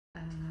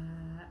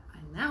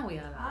Now we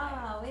are live.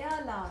 Ah, we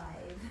are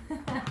live.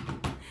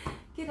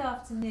 Good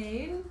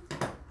afternoon.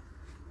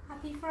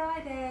 Happy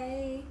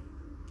Friday.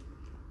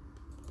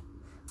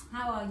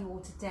 How are you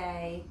all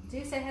today?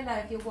 Do say hello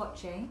if you're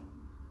watching.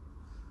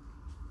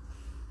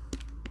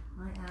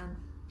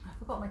 I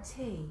forgot my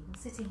tea. I'm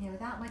sitting here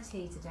without my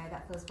tea today.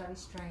 That feels very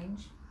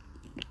strange.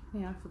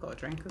 Yeah, I forgot a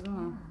drink as well.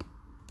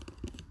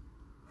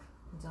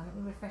 Hold on, let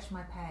me refresh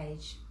my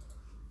page.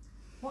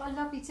 What a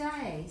lovely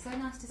day. So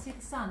nice to see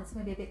the sun. It's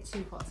maybe a bit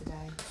too hot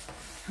today.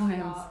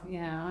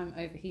 I'm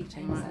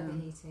overheating right now.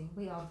 Overheating.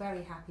 We are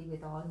very happy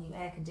with our new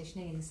air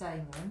conditioning in the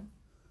sewing room.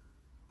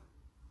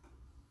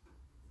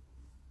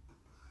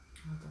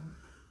 Hold on.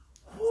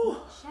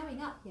 It's not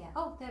showing up yet.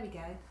 Oh, there we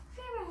go.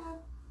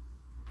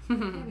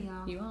 There we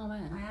are. You are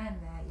there. I am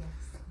there,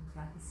 yes. I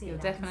can see You're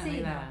now.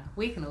 definitely there.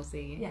 We can all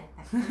see you. Yeah,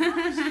 thank you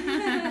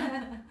very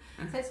much.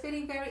 So it's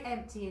feeling very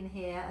empty in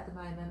here at the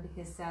moment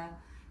because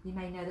you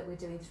may know that we're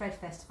doing Thread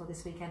Festival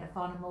this weekend at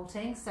Farnham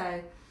Malting.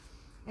 So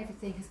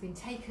everything has been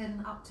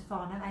taken up to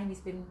Farnham. Amy's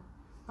been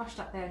rushed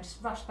up there and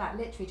just rushed back.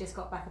 Literally just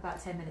got back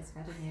about 10 minutes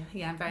ago, didn't you?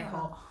 Yeah, I'm very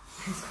hot.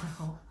 It's quite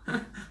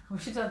hot. we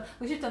should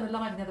have done a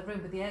live in the other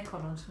room with the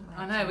aircon on, shouldn't we?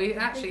 I know, we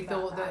actually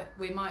thought that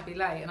we might be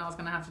late and I was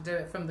going to have to do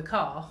it from the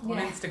car on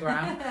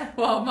Instagram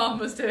while Mum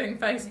was doing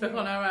Facebook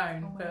on her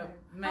own. But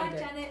made it. Hi,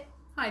 Janet.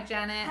 Hi,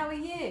 Janet. How are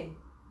you?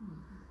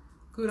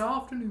 Good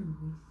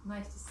afternoon.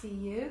 Nice to see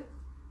you.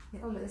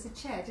 Oh look, there's a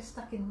chair just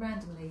stuck in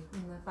randomly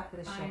in the back of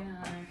the shop. I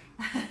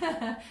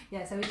know.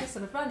 Yeah, so we just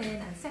sort of run in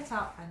and set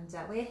up and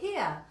we're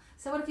here.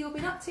 So what have you all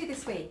been up to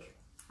this week?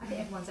 I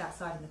think everyone's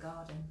outside in the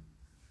garden.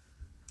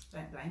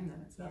 Don't blame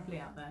them, it's lovely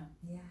out there.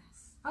 Yes.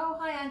 Oh,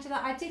 hi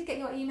Angela, I did get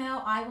your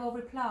email. I will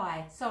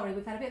reply. Sorry,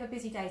 we've had a bit of a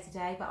busy day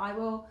today, but I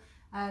will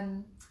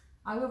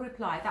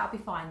reply. That'll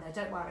be fine though,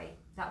 don't worry.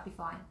 That'll be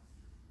fine.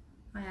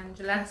 Hi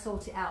Angela. I'll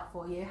sort it out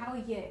for you. How are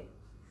you?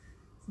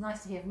 It's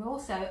nice to hear from you.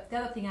 Also, the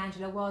other thing,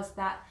 Angela, was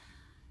that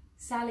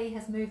Sally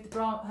has moved the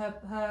bra,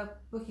 her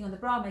booking on the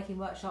bra making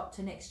workshop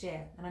to next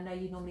year, and I know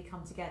you normally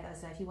come together,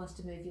 so if you wanted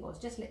to move yours,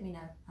 just let me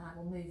know and I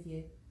will move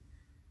you.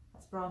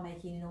 That's bra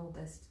making in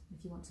August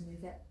if you want to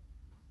move it.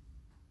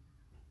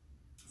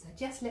 So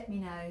just let me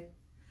know.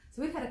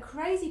 So we've had a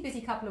crazy busy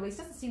couple of weeks.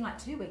 Doesn't seem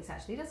like 2 weeks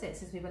actually, does it,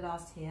 since we were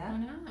last here? I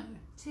know.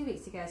 2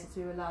 weeks ago since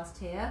we were last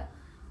here.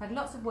 I had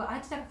lots of work. I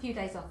had to have a few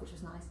days off, which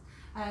was nice.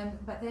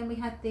 But then we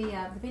had the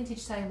vintage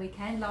sewing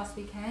weekend last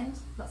weekend.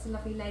 Lots of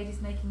lovely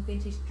ladies making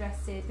vintage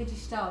dresses, vintage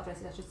style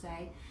dresses I should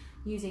say,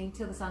 using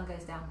Till the Sun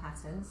Goes Down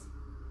patterns.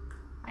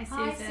 Hi Susan.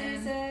 Hi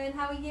Susan,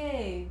 how are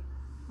you?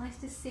 Nice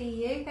to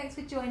see you. Thanks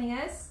for joining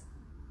us.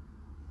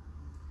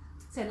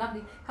 So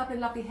lovely, couple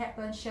of lovely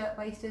Hepburn shirt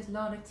wasters,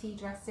 Lana tea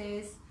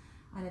dresses,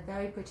 and a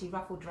very pretty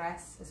ruffle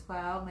dress as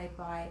well, made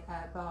by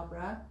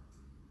Barbara.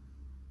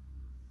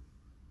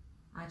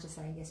 I'm just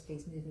saying, yes,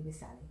 please move me with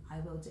Sally.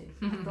 I will do.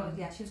 I thought,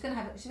 yeah, she's gonna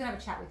have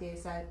a chat with you,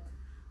 so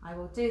I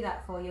will do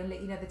that for you and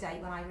let you know the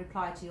date when I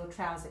reply to your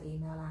trouser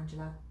email,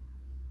 Angela.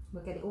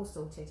 We'll get it all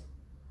sorted.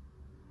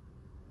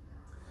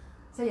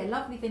 So yeah,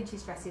 lovely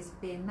vintage dresses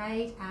being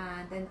made,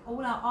 and then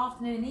all our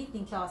afternoon and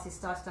evening classes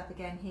started up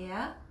again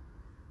here.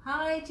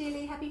 Hi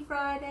Jilly, happy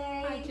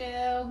Friday. Hi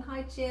Jill.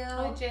 Hi Jill.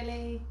 Hi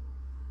Jilly.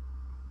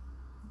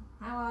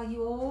 How are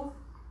you all?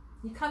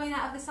 You're coming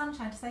out of the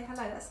sunshine to say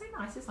hello. That's so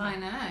nice, isn't it? I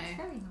know. It's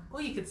very nice.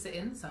 Or you could sit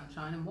in the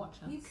sunshine and watch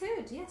us. You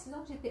could, yes, as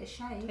long as you have a bit of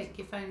shade. Take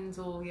your phones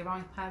or your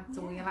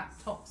iPads or your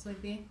laptops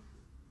with you.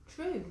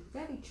 True,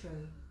 very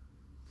true.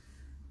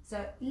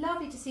 So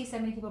lovely to see so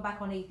many people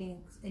back on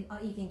evening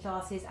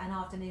classes and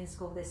afternoon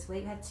school this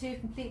week. We had 2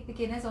 complete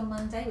beginners on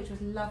Monday, which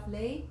was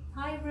lovely.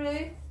 Hi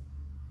Ruth.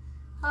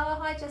 Oh,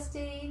 hi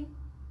Justine.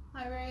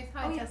 Hi Ruth.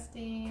 Hi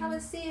Justine. Come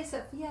and see us.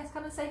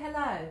 Come and say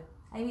hello.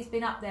 Amy's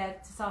been up there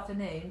this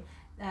afternoon.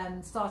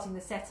 Starting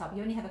the setup.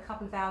 You only have a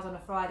couple of hours on a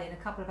Friday and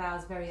a couple of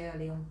hours very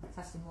early on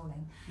Saturday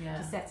morning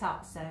to set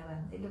up, so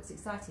it looks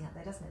exciting up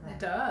there, doesn't it? Though? It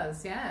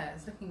does, yeah,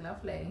 it's looking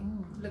lovely.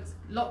 Looks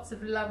lots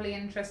of lovely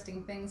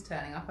interesting things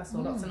turning up. I saw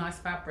lots of nice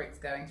fabrics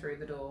going through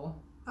the door.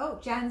 Oh,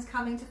 Jan's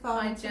coming to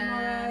Farnham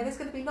tomorrow. There's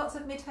going to be lots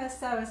of Midhurst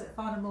sewers at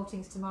Farnham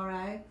Maltings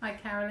tomorrow. Hi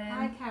Carolyn.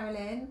 Hi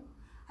Carolyn.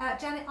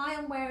 Janet, I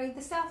am wearing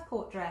the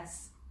Southport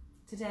dress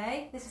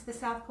today. This is the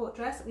Southport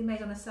dress that we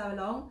made on a sew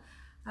along.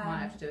 Might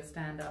have to do a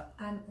stand up.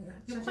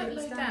 You're quite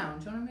low down.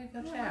 Do you want to move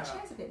your chair up? My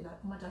chair's a bit low.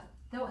 Oh my God.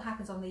 You know what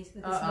happens on these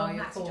with this long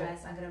maxi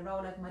dress? I'm going to roll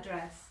over my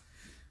dress.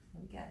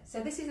 There we go. So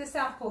this is the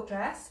Southport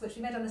dress, which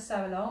we made on a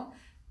sew along.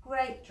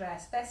 Great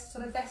dress, best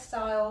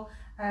style.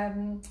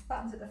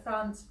 Buttons at the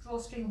front,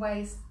 drawstring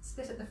waist,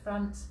 split at the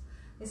front.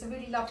 It's a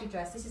really lovely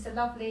dress. This is a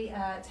lovely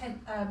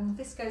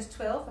viscose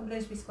twill from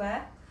Bloomsbury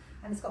Square,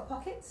 and it's got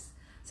pockets.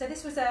 So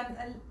this was a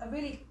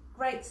really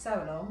great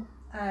sew along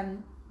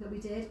that we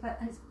did,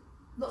 and it's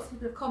lots of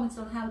people have commented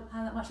on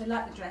how much they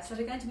like the dress, so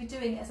we're going to be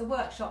doing it as a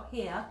workshop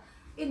here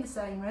in the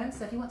sewing room.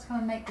 So if you want to come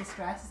and make this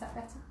dress, is that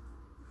better?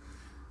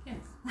 Yes.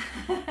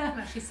 I can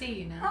actually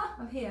see you now.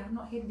 I'm here, I'm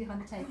not hidden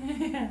behind the table.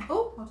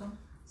 Oh, hold on,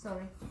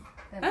 sorry.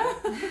 There we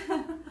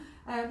go.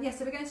 Yeah,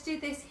 so we're going to do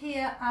this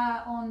here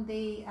on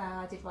the,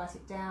 I did write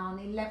it down,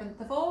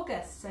 11th of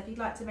August. So if you'd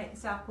like to make the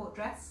Southport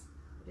dress,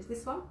 which is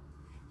this one,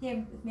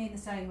 here with me in the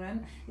sewing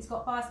room. It's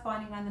got bias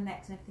binding around the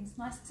neck and everything's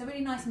nice. It's a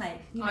really nice make.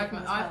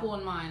 I've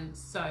worn mine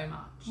so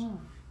much.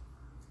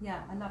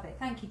 Yeah, I love it.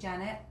 Thank you,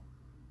 Janet.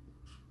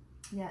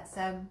 Yeah, it's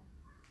oh,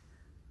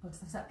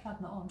 is that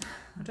plug not on?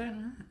 I don't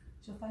know.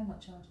 Is your phone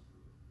not charged?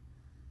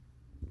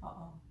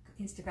 Uh-oh.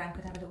 Instagram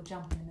could have a little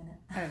jump in a minute.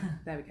 Oh,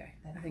 there we go.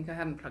 I think I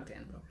hadn't plugged it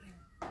in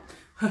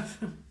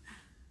properly.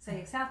 So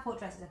your Southport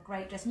dress is a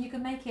great dress, and you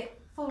can make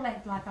it full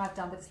length like I've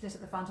done with a split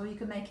at the front, or you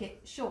can make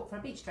it short for a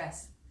beach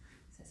dress.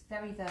 So it's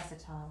very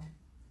versatile.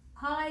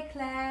 Hi,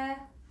 Claire.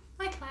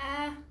 Hi,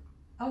 Claire.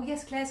 Oh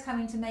yes, Claire's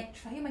coming to make.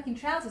 You're making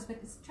trousers, but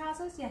it's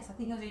trousers. Yes, I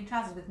think you're doing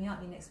trousers with me,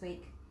 aren't you, next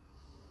week?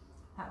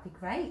 That'd be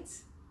great.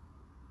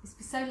 It's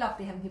been so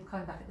lovely having people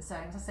coming back at the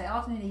sewing. As I say,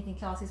 afternoon and evening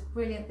classes,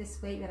 brilliant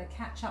this week. We had a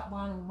catch-up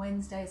one on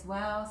Wednesday as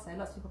well, so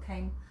lots of people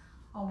came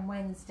on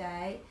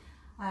Wednesday.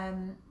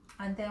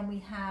 And then we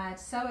had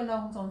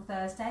sew-alongs on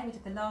Thursday. We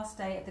did the last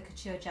day of the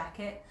couture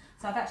jacket.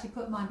 So I've actually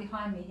put mine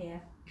behind me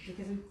here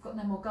because we've got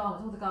no more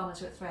garments. All the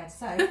garments are at thread.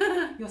 So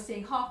you're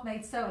seeing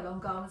half-made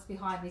sew-along garments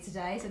behind me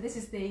today. So this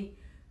is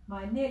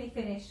my nearly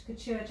finished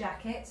couture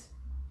jacket.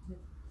 Look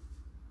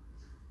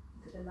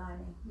at the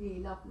lining, really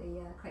lovely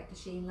crepe de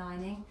chine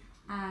lining.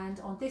 And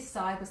on this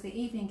side was the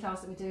evening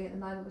class that we're doing at the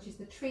moment, which is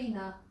the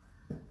Trina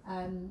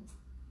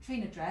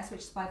dress,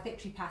 which is by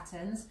Victory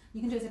Patterns.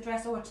 You can do it as a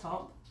dress or a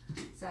top.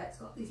 So it's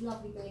got these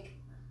lovely big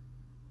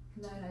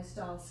kimono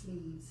style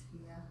sleeves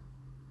here.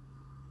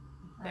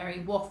 Very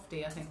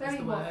wafty, I think was the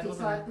wafty, word.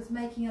 So I was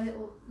making a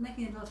little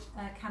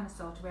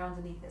camisole to wear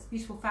underneath. It's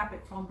beautiful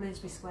fabric from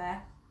Bloomsbury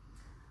Square.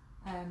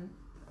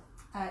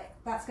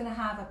 That's going to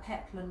have a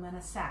peplum and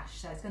a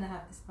sash, so it's going to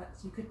have this.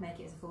 You could make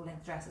it as a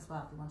full-length dress as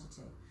well if you wanted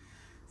to.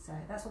 So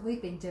that's what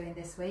we've been doing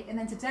this week. And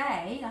then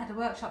today, I had a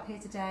workshop here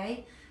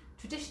today,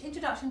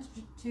 introduction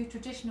to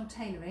traditional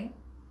tailoring.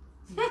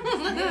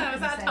 Was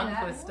that a tongue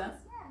twister?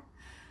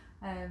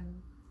 Yeah.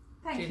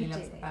 Thank Julie you,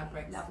 loves Julie. the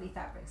fabrics. Lovely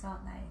fabrics,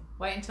 aren't they?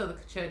 Wait until the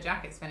couture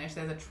jacket's finished.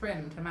 There's a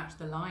trim to match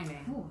the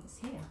lining. Oh, it's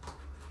here.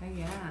 Oh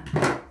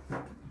yeah.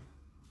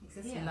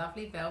 It's here. a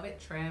lovely velvet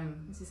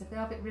trim. This is a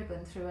velvet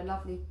ribbon through a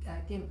lovely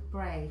gimp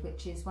braid,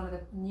 which is one of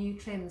the new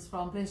trims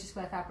from Bloomsbury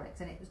Square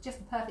Fabrics, and it was just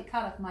the perfect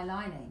colour for my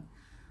lining.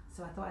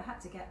 So I thought I had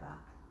to get that.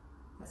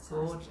 That's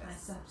gorgeous. I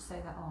still have to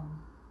sew that on.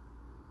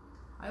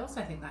 I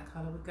also think that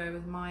colour would go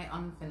with my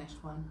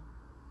unfinished one.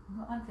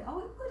 Oh, it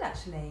would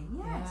actually.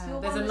 Yes. Yeah.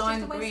 There's a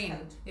lime green.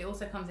 It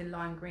also comes in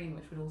lime green,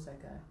 which would also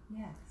go.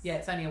 Yes. Yeah,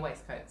 it's only a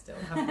waistcoat still.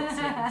 I haven't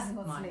got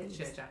sleeves. My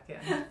couture jacket.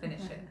 I need to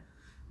finish it.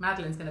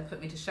 Madeline's going to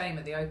put me to shame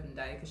at the open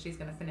day because she's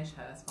going to finish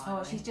hers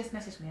finally. Oh, she's just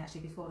messaged me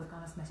actually before the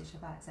Garnish messaged her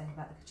back saying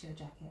about the couture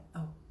jacket.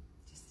 Oh.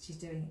 She's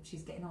doing it.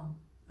 She's getting on.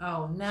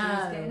 Oh no.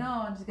 She's getting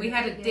on. We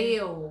had a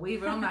deal. We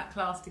were on that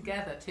class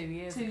together 2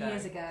 years ago. 2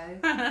 years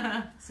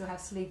ago. So we'll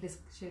have sleeveless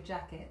couture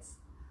jackets.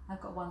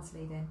 I've got one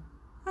sleeve in.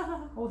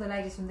 All the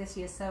ladies from this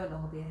year's sew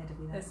along will be ahead of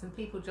you then. There's some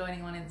people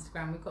joining on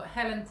Instagram. We've got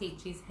Helen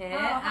Peachy's here. Oh,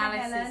 hi,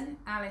 Helen.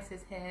 Alice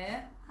is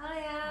here.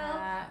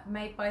 Hi, Al.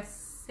 Made by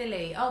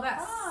Silly. Oh,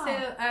 that's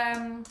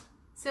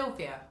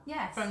Sylvia.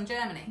 Yes. From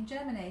Germany. From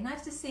Germany.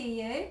 Nice to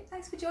see you.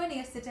 Thanks for joining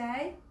us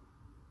today.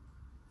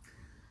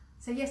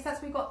 So yes,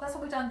 that's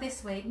what we've done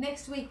this week.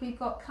 Next week we've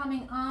got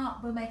coming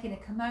up. We're making a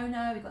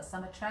kimono. We've got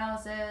summer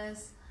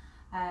trousers.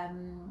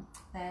 Then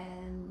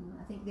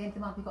I think at the end of the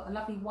month we've got a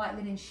lovely white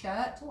linen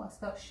shirt. Oh, I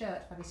spelled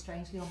shirt very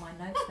strangely on my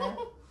notes there.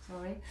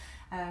 Sorry.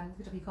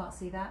 Good job you can't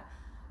see that.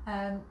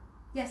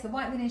 Yes, the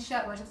white linen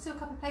shirt workshop. Still a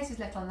couple of places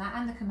left on that,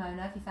 and the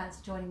kimono if you fancy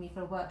joining me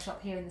for a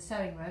workshop here in the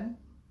sewing room.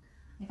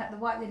 In fact, the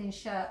white linen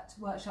shirt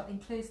workshop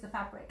includes the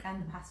fabric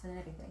and the pattern and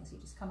everything, so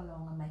you just come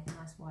along and make a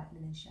nice white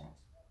linen shirt.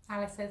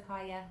 Alice says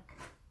hiya.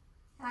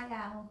 Hi,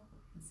 Al.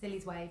 And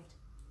Silly's waved.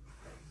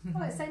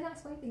 Oh, it's so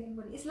nice waving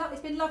everybody.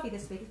 It's been lovely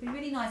this week. It's been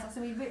really nice.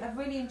 So I've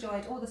really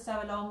enjoyed all the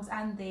sew-alongs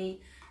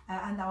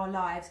and our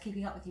lives,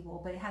 keeping up with you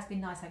all. But it has been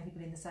nice having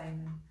people in the sewing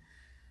room.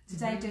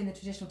 Today, doing the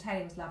traditional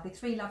tailoring was lovely.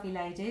 3 lovely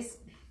ladies.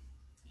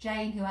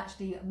 Jane, who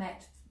actually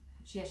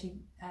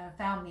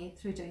found me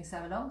through doing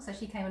sew-along, so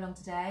she came along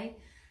today,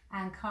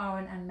 and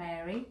Karen and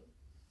Mary.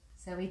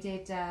 So we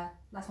did.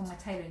 That's one of my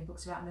tailoring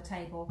books are out on the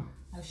table.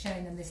 I was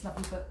showing them this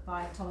lovely book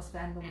by Thomas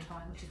Van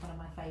Lontine, which is one of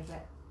my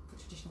favourite.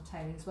 Traditional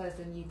tailoring, as well as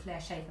the new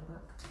Claire Schaefer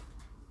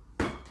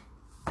book.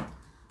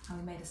 And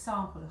we made a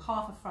sample of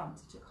half a front.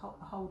 It took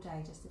a whole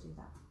day just to do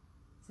that.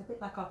 It's a bit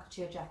like our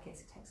couture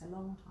jackets. It takes a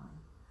long time,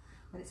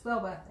 but it's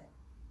well worth it.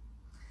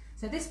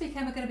 So this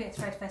weekend we're going to be at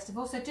Thread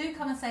Festival, so do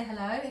come and say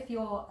hello if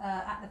you're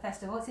at the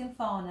festival. It's in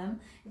Farnham.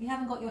 If you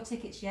haven't got your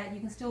tickets yet,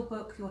 you can still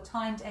book your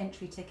timed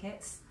entry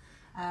tickets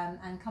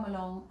and come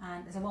along,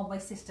 and there's a one-way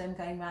system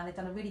going around. They've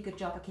done a really good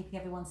job of keeping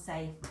everyone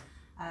safe,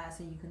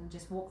 so you can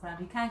just walk around.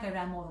 You can go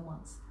around more than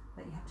once,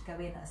 but you have to go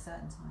in at a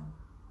certain time.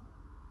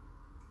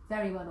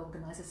 Very well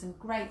organised. There's some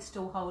great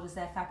stall holders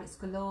there, Fabrics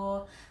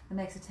Galore, the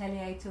Makes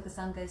Atelier, Till the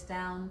Sun Goes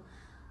Down,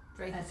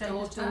 Draper's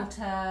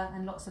Daughter,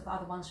 and lots of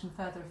other ones from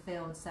further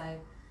afield. So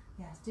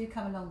Yes, do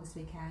come along this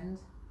weekend.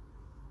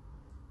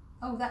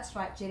 Oh, that's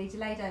right, Gilly.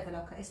 Delayed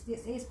overlocker.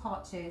 It is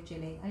part 2,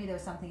 Gilly. I knew there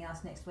was something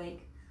else next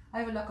week.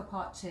 Overlocker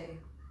part 2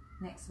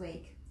 next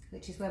week,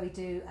 which is where we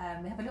do.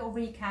 We have a little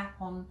recap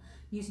on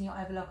using your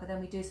overlocker.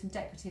 Then we do some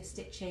decorative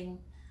stitching,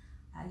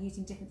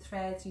 using different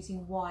threads,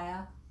 using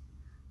wire,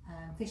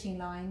 fishing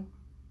line,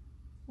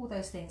 all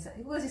those things.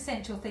 All those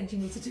essential things you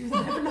need to do with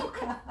an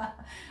overlocker.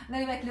 And then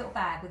we make a little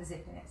bag with a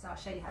zip in it. So I'll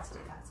show you how to do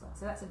that as well.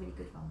 So that's a really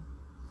good one.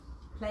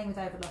 Playing with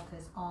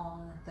overlockers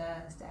on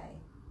Thursday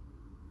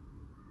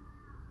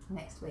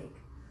next week.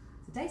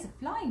 The days are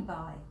flying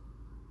by.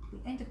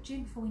 The end of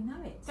June before we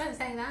know it. Don't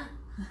say that.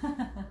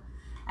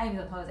 Amy's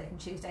on holiday from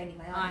Tuesday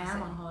anyway. I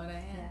am on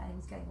holiday, yeah. Yeah,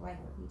 Amy's going away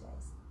for a few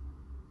days.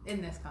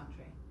 In this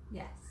country.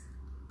 Yes.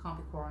 Can't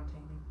be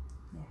quarantining.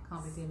 Yes.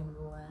 Can't be dealing with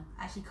all that.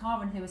 Actually,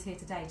 Karen, who was here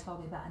today, told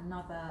me about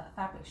another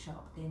fabric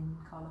shop in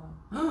Carlisle.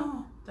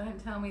 Oh,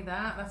 don't tell me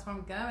that. That's where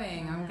I'm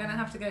going. I'm going to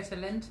have to go to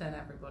Linton,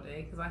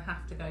 everybody, because I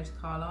have to go to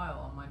Carlisle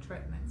on my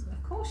trip next week.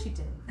 Of course you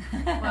do.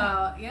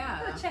 Well, yeah.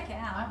 You've got to check it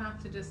out. I have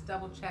to just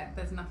double check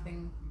there's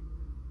nothing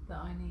that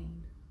I need.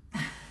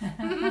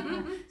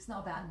 It's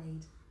not about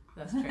need.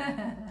 That's true.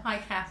 Hi,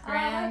 Catherine.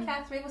 Hi,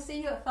 Catherine. We'll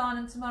see you at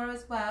Farnham tomorrow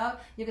as well.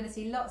 You're going to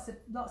see lots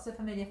of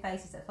familiar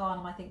faces at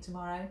Farnham, I think,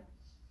 tomorrow.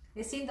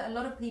 It seemed that a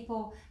lot of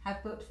people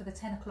have booked for the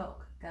 10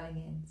 o'clock going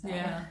in. So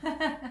yeah.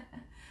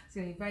 It's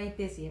going to be very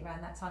busy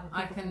around that time.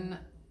 I can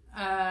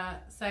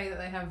say that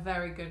they have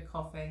very good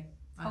coffee.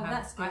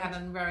 That's good. I had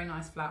a very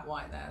nice flat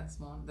white there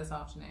this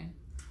afternoon.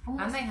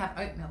 And they have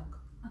oat milk.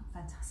 Oh,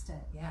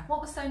 fantastic. Yeah.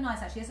 What was so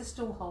nice, actually, as a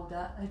stall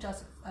holder who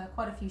does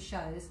quite a few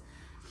shows,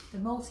 the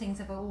Maltings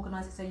have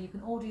organised it so you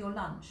can order your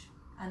lunch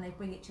and they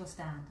bring it to your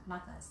stand. And I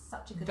think that's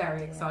such a good idea.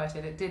 Very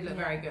excited. It did look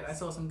very good. I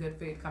saw some good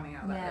food coming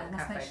out of that little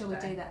let's cafe make sure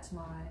today. we do that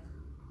tomorrow.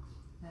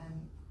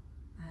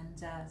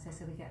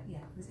 So we get,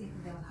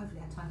 they'll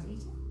hopefully have time to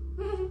eat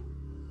it.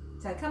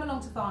 So come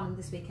along to Farnham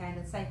this weekend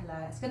and say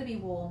hello. It's going to be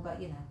warm, but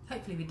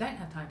hopefully we don't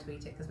have time to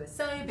eat it because we're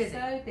so busy.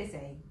 So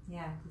busy.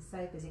 Yeah, we're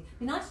so busy. It'd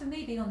be nice for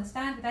me being on the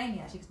stand with Amy,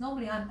 actually, because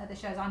normally I'm at the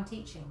shows I'm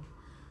teaching.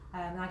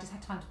 And I just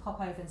have time to pop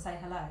over and say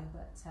hello,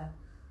 but I'm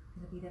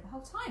going to be there the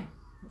whole time,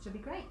 which will be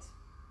great.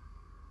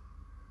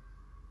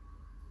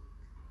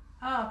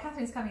 Oh,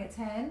 Catherine's coming at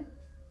 10.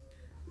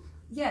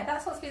 Yeah,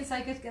 that's what's been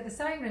so good at the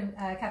sewing room,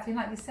 Catherine.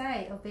 Like you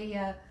say, it'll be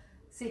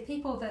see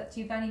people that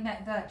you've only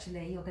met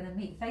virtually, you're going to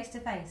meet face to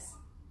face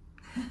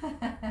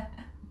at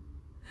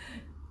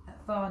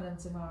Farnham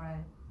tomorrow.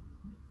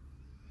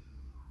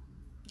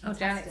 Oh,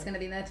 Janet's going to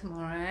be there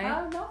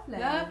tomorrow. Oh, lovely.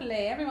 Lovely.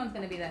 Everyone's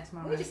going to be there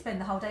tomorrow. We just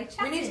spend the whole day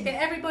chatting. We need to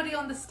get everybody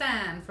on the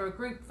stand for a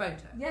group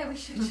photo. Yeah, we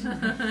should.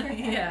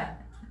 Yeah.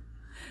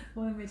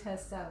 Women with her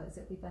sewers,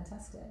 it'd be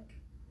fantastic.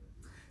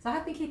 So I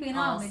have been keeping an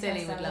eye on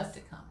Silly would love to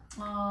come.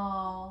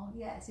 Oh,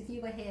 yes, if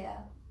you were here.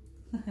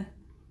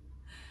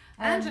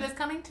 Angela's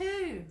coming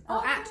too.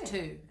 Or at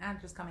really? 2.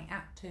 Angela's coming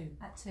at 2.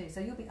 At 2. So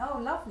you'll be,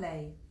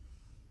 lovely.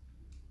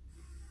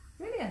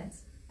 Brilliant.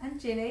 And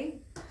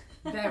Gilly.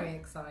 Very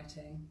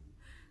exciting.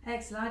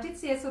 Excellent. I did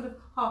see a sort of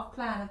half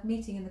plan of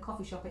meeting in the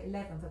coffee shop at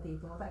 11 for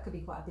people. That could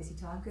be quite a busy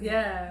time, couldn't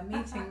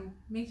it?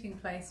 meeting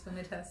place for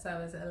Midhurst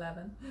Sewers at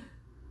 11.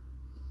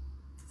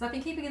 So I've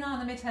been keeping an eye on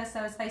the Midhurst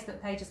Sewers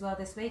Facebook page as well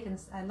this week,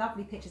 and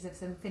lovely pictures of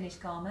some finished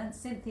garments.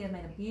 Cynthia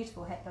made a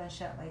beautiful Hepburn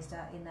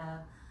shirtwaister in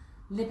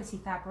Liberty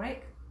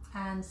fabric,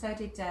 and so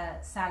did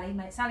Sally.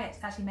 Sally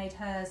actually made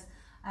hers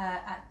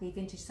at the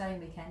Vintage Sewing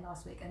Weekend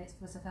last week, and it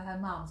was for her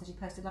mum, so she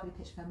posted a lovely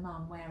picture of her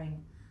mum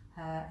wearing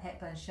her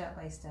Hepburn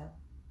shirtwaister.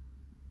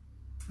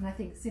 And I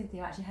think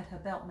Cynthia actually had her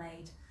belt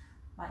made,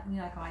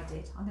 like I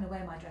did. I'm going to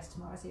wear my dress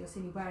tomorrow, so you'll see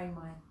me wearing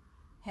my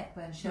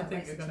Hepburn shirtwaister tomorrow. I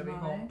think you're going to be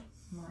hot.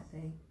 Might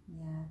be,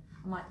 yeah.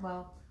 I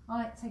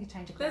might take a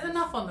change of clothes. There's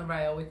enough on the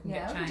rail we can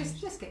get changed.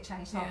 Yeah, just get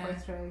changed halfway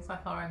through. It's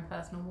like our own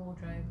personal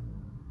wardrobe.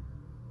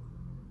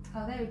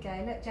 Oh, there we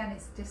go. Look,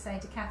 Janet's just saying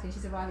to Catherine,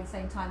 she's arriving at the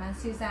same time, and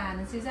Suzanne.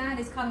 And Suzanne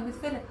is coming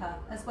with Philippa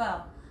as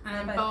well.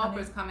 And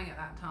Barbara's coming at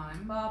that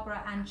time.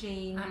 Barbara and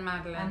Jean. And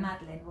Madeline. And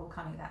Madeline are all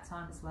coming at that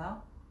time as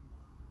well.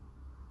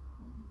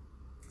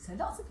 So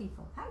lots of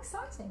people. How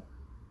exciting.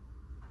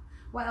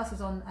 What else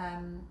was on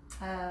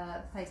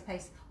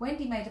Face?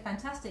 Wendy made a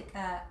fantastic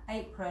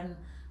apron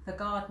for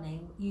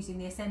gardening using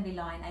the assembly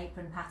line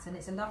apron pattern.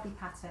 It's a lovely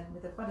pattern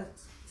with a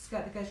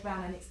skirt that goes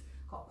round, and it's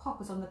got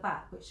poppers on the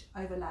back which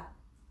overlap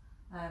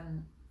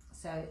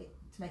to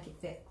make it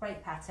fit.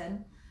 Great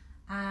pattern.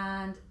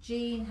 And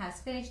Jean has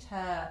finished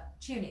her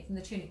tunic from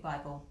the Tunic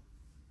Bible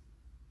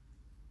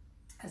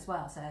as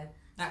well. So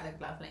that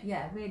looked lovely.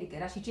 Yeah, really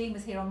good. Actually, Jean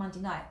was here on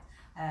Monday night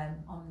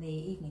on the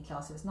evening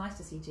class. So it was nice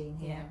to see Jean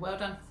here. Yeah, well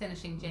done for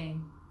finishing,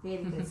 Jean.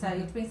 Really good. So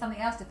you'll bring something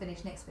else to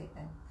finish next week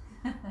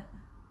then.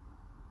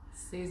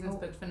 Susan's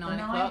booked for 9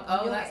 o'clock.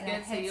 Oh, that's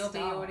good. So you'll be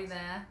already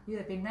there. You'll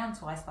have been round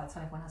twice by the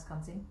time everyone else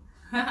comes in.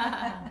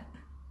 Got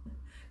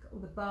all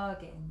the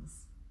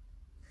bargains.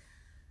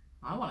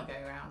 I want to go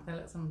around. There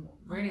look some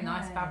really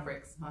nice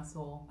fabrics I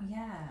saw.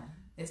 Yeah.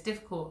 It's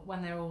difficult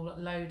when they're all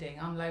unloading,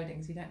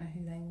 so you don't know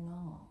who they all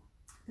are.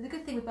 But the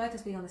good thing with both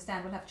us being on the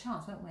stand, we'll have a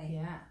chance, won't we?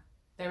 Yeah.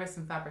 There is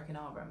some fabric in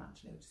our room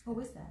actually.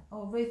 Which is is there?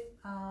 Oh, Ruth,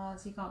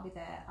 so you can't be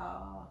there.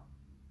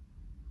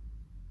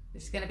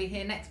 She's going to be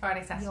here next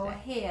Friday, Saturday. You're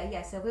here,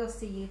 yeah, so we'll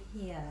see you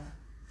here.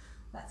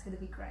 That's going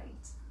to be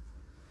great.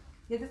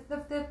 Yeah,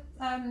 the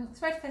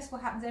Thread Festival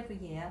happens every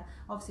year.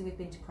 Obviously, we've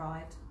been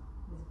deprived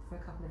for a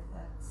couple of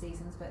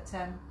seasons, but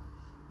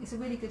it's a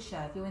really good show.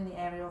 If you're in the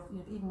area, or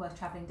even worth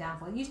travelling down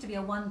for. It used to be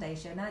a one-day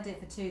show, now I do it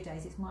for 2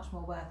 days. It's much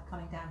more worth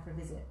coming down for a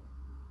visit.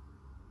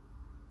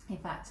 In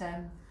fact,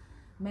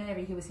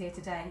 Mary, who was here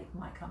today,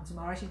 might come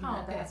tomorrow. She didn't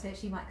know about it.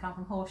 She might come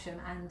from Horsham,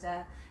 and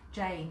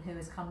Jane, who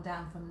has come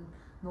down from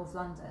North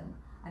London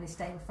and is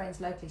staying with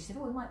friends locally, she said,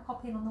 "Oh, we might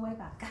pop in on the way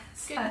back."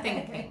 Good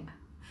thinking.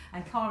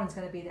 And Karen's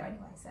going to be there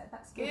anyway, so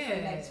that's good.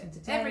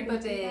 Good.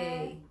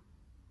 Everybody.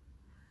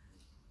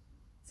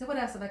 So what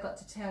else have I got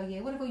to tell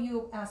you? What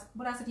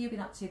else have you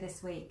been up to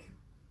this week?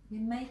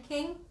 Been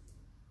making,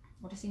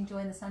 or just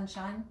enjoying the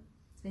sunshine?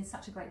 It's been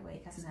such a great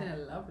week, hasn't it? It's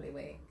been a lovely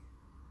week.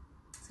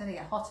 It's going to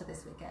get hotter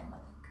this weekend, I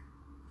think.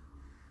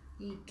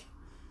 Eek.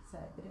 So,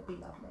 but it'll be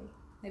lovely.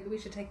 Maybe we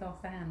should take our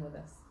fan with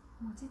us.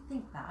 Oh, I did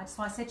think that. That's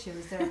why I said to you,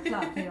 is there a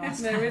plug?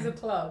 There is a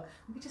plug.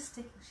 We could just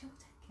stick it. She'll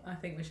take it. I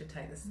think we should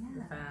take the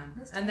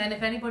fan. And then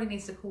if anybody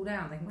needs to cool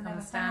down, they can come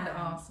and stand at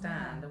our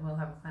stand and we'll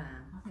have a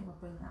fan. I think we'll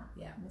bring that.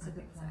 Yeah, it's a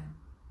good plan.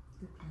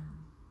 Good plan.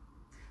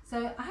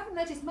 So I haven't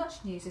noticed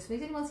much news this week.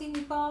 Has anyone seen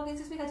any bargains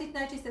this week? I did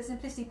notice that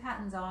Simplicity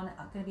patterns are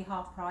going to be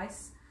half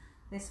price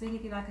this week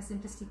if you like a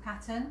Simplicity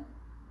pattern.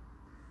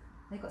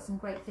 They've got some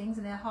great things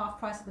and they're half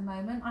price at the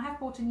moment. I have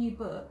bought a new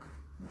book.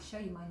 Let me show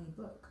you my new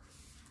book.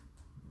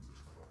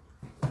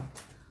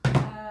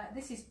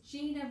 This is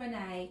Gina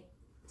Renee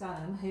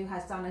Dunham, who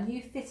has done a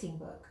new fitting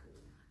book.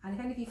 And if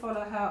any of you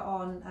follow her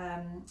on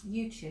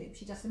YouTube,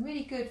 she does some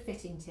really good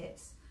fitting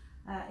tips.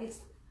 It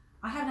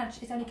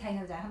only came the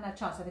other day. I haven't had a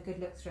chance to have a good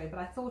look through, but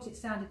I thought it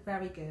sounded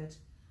very good.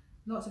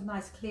 Lots of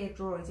nice clear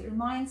drawings. It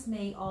reminds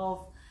me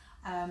of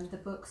the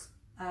books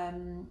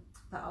that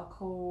are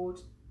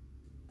called,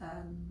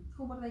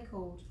 what are they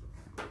called?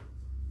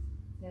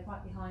 They're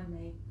right behind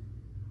me.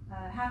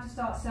 How to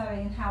Start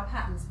Sewing and How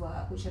Patterns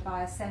Work, which are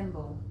by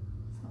Assemble.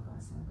 It's not by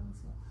Assemble,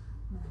 is it?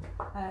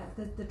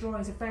 No. The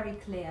drawings are very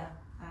clear.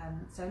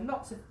 So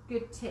lots of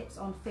good tips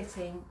on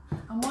fitting.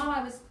 And while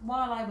I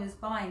was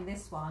buying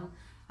this one,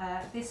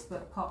 this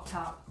book popped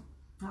up.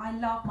 I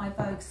love my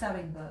Vogue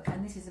sewing book,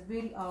 and this is a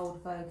really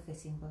old Vogue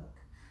fitting book.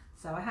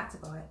 So I had to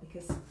buy it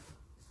because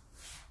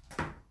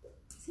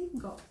it's even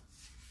got.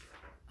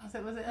 Was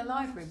it a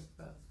library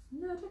book?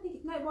 No, I don't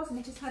think. No, it wasn't.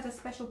 It just had a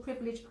special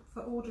privilege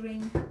for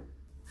ordering.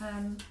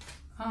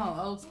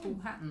 Old school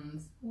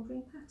patterns.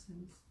 Ordering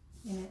patterns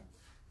in it,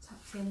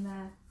 tucked in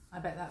there. I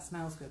bet that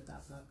smells good,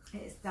 that book.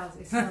 It does.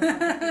 It smells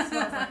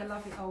like a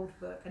lovely old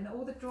book. And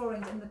all the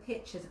drawings and the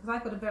pictures, because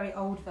I've got a very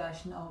old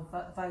version of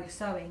Vogue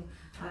Sewing.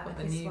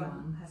 The this new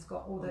one has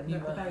got all the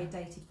very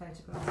dated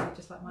photographs,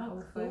 just like my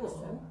old Vogue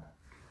Sewing.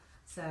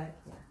 So,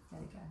 yeah,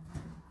 there we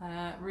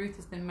go. Ruth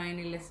has been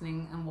mainly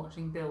listening and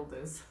watching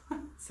Builders.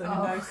 So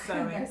no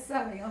sewing. No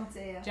sewing, oh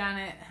dear.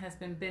 Janet has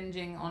been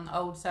binging on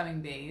old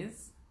sewing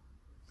bees.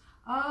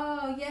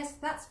 Oh yes,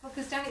 that's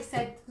because Janet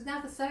said, because now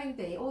the Sewing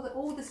Bee,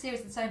 all the series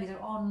of the Sewing Bees are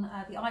on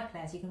the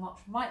iPlayer, so you can watch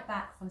right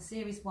back from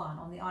series 1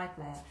 on the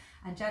iPlayer.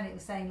 And Janet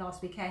was saying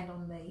last weekend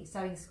on the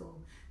sewing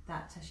school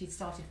that she'd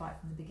started right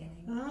from the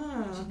beginning.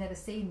 She'd never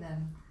seen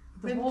them.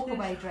 The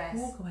walkaway dress.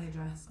 Walkaway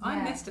dress. Yeah.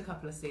 I missed a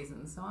couple of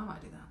seasons, so I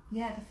might do that.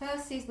 Yeah, the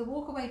first season, the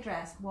walkaway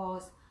dress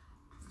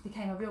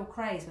became a real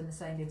craze when the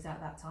Sewing Bee was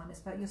out that time.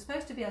 But you're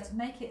supposed to be able to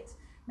make it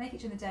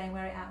during the day and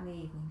wear it out in the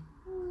evening.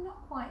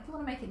 Not quite. If you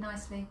want to make it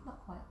nicely, not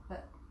quite.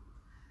 But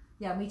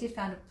yeah, we did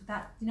found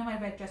that. You know my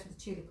red dress with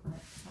the tulip on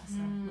it. That's a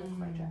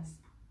walkaway dress.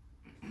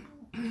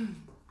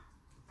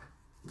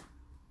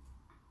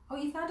 Oh,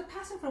 you found a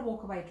pattern for a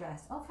walkaway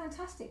dress. Oh,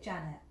 fantastic,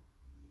 Janet.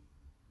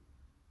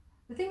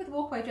 The thing with the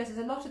walkaway dresses,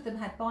 a lot of them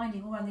had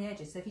binding all around the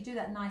edges. So if you do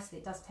that nicely,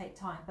 it does take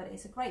time. But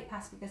it's a great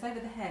pattern. It goes over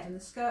the head, and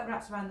the skirt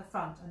wraps around the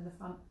front, and the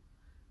front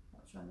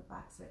wraps around the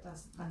back. So it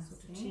does that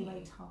sort of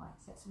 2-way tie.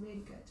 So it's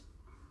really good.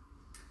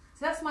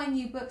 So that's my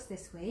new books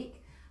this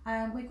week.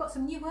 We've got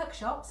some new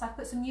workshops. I've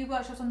put some new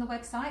workshops on the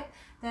website.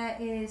 There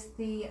is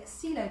the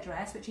CeeLo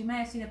dress, which you may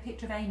have seen a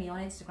picture of Amy on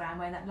Instagram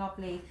wearing that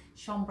lovely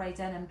chambray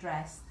denim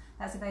dress.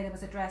 That's available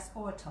as a dress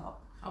or a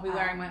top. I'll be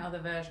wearing my other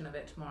version of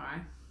it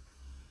tomorrow.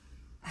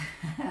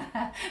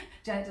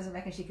 Janet doesn't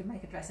reckon she can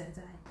make a dress in a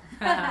day.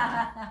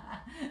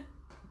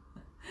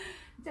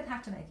 You don't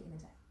have to make it in a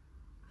day.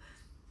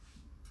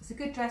 It's a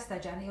good dress though,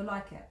 Janet. You'll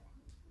like it.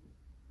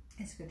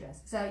 It's a good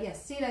dress. So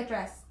yes, CeeLo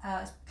dress,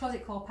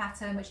 closet core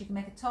pattern, which you can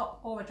make a top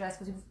or a dress,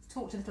 because we've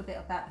talked a little bit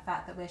about the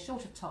fact that we're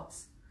short of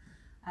tops.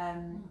 I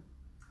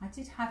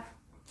did have.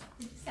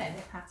 Did you say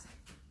the pattern?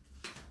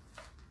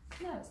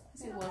 No,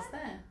 it was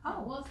there.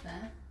 Oh, it was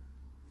there.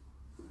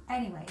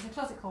 Anyway, it's a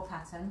closet core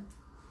pattern.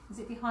 Is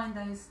it behind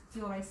those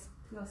Fiore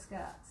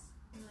skirts?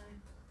 No,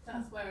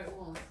 that's where it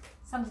was.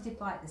 Somebody did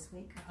buy it this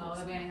week. We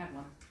only had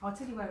one. I'll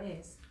tell you where it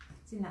is.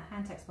 It's in that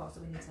hand text box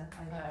that we need to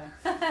open.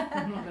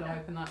 I'm not going to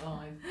open that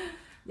live.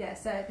 Yeah,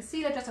 so the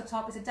CeeLo dress on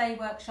top is a day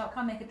workshop.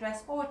 Come make a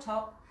dress or a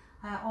top.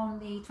 on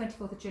the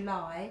 24th of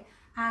July,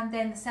 and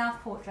then the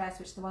Southport dress,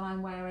 which is the one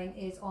I'm wearing,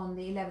 is on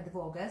the 11th of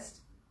August.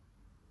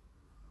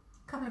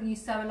 A couple of new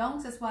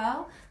sew-alongs as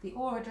well. The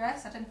Aura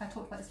dress, I don't know if I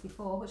talked about this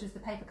before, which is the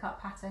paper cut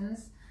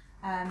patterns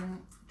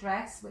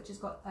dress, which has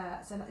got,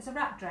 so it's a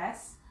wrap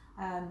dress,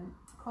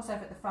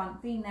 crossover at the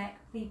front, V-neck,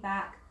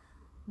 V-back,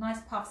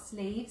 nice puff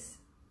sleeves,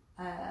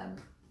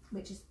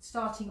 which is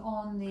starting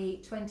on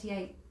the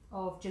 28th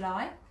of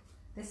July.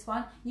 This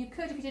one, you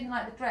could, if you didn't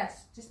like the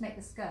dress, just make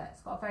the skirt.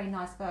 It's got a very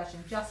nice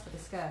version just for the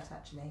skirt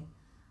actually.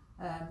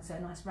 So a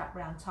nice wrap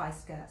round tie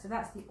skirt. So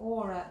that's the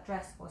Aura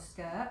dress or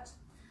skirt.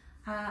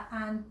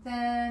 And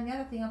then the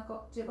other thing I've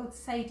got, the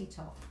Sadie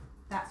top.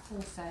 That's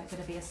also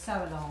going to be a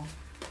sew along.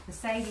 The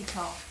Sadie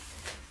top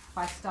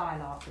by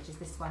Style Art, which is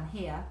this one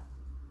here,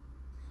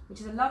 which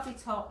is a lovely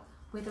top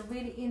with a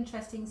really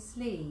interesting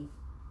sleeve.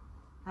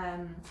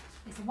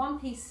 It's a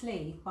one-piece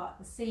sleeve, but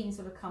the seam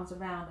sort of comes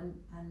around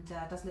and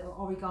does a little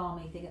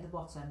origami thing at the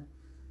bottom.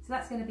 So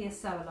that's going to be a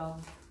sew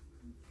along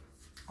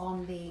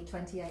on the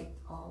 28th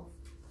of,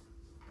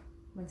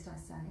 when did I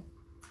say?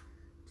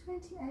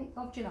 28th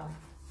of July.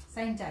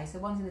 Same day, so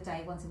one's in the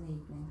day, one's in the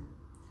evening.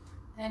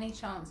 Any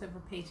chance of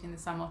repeating the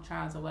summer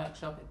trouser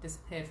workshop? It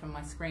disappeared from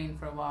my screen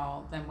for a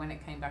while, then when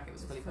it came back it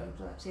was fully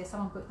booked. Yeah,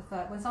 someone booked the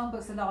first, when someone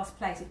books the last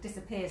place it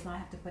disappears and I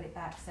have to put it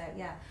back, so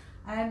yeah.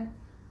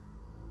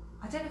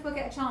 I don't know if we'll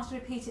get a chance to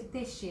repeat it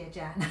this year,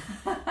 Jan,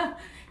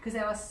 because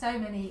there are so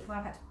many, well,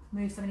 I've had to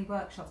move so many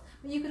workshops.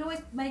 But you could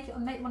always make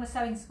them on a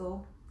sewing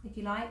school, if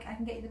you like. I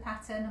can get you the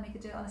pattern and we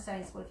could do it on a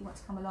sewing school if you want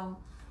to come along,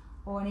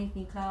 or an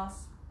evening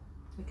class,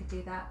 we could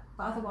do that.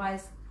 But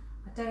otherwise,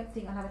 I don't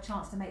think I'll have a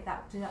chance to do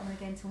that one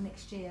again until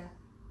next year.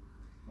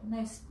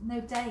 No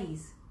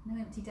days, no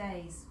empty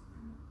days.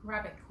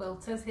 Rabbit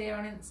Quilters here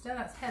on Insta.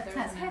 That's Heather.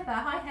 That's isn't Heather. It?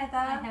 Hi Heather.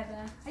 Hi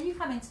Heather. Are you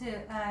coming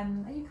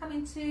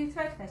to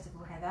Thread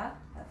Festival, Heather,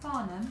 at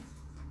Farnham?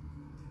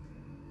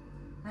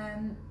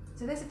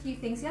 So there's a few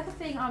things. The other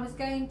thing I was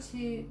going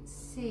to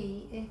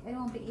see if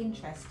anyone would be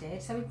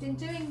interested. So we've been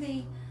doing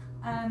the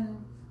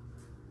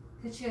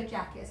couture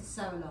jacket as a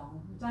sew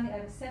along. We've done it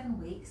over 7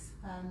 weeks.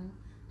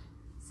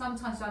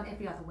 Sometimes done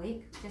every other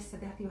week, just so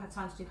that you have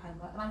time to do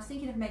homework. And I was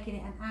thinking of making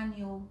it an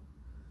annual.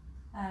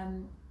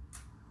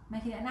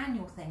 Making it an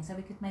annual thing, so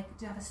we could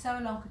have a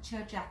sew-along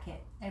couture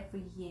jacket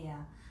every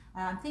year.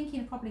 I'm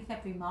thinking probably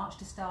February, March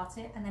to start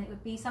it, and then it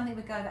would be something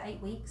that would go over 8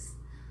 weeks,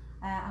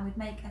 and we'd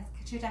make a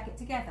couture jacket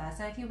together.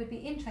 So if you would be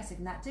interested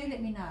in that, do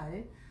let me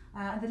know.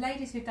 And the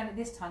ladies who've done it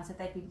this time said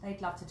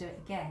they'd love to do it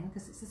again,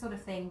 because it's the sort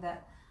of thing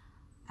that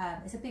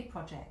it's a big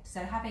project. So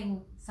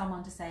having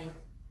someone to say, you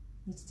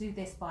need to do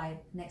this by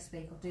next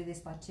week or do this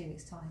by 2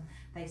 weeks' time,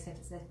 they said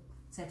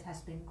has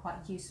been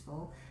quite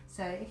useful.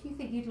 So if you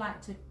think you'd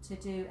like to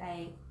do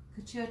a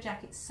couture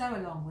jacket sew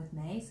along with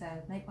me, so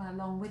make one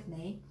along with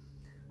me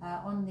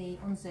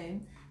on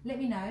Zoom, let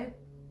me know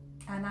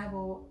and I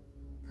will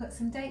put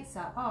some dates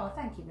up. Oh,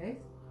 thank you,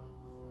 Ruth.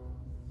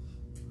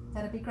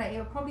 That'd be great. It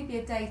will probably be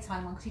a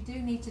daytime one, because you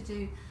do need to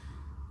do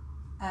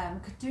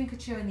doing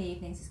couture in the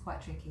evenings is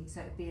quite tricky, so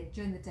it'd be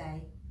during the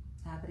day,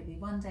 but it'd be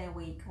 1 day a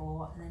week,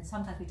 and then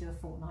sometimes we do a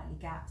fortnightly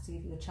gap to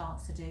give you a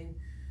chance to do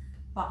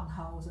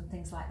buttonholes and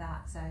things like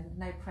that, so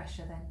no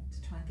pressure then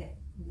to try and get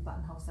your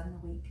buttonholes done in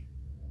a week.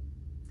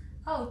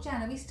 Oh,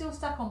 Jan, are we still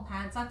stuck on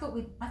pants? I thought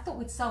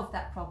we'd solved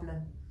that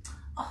problem.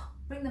 Oh,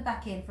 bring them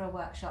back in for a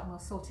workshop and we'll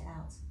sort it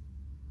out.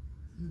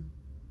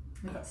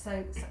 We've got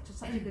such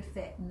a good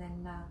fit, and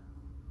then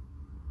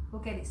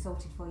we'll get it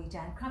sorted for you,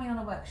 Jan. Come in on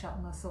a workshop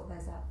and we'll sort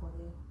those out for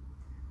you.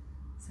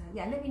 So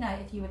yeah, let me know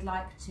if you would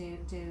like to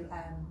do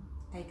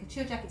a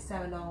couture jacket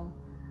sew along,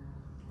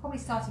 probably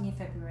starting in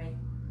February.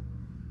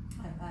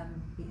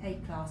 Be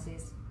 8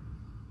 classes,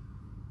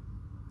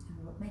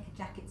 and we'll make a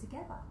jacket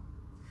together.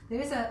 There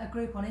is a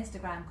group on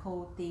Instagram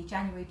called the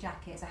January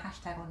Jacket. It's a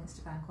hashtag on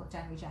Instagram called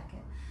January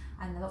Jacket,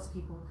 and lots of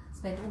people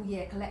spend all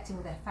year collecting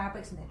all their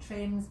fabrics and their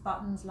trims,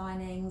 buttons,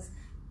 linings,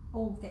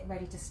 all get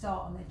ready to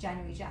start on their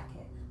January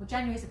jacket. Well,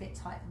 January is a bit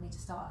tight for me to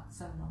start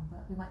so long,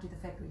 but we might do the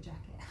February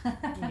jacket.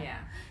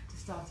 Yeah. To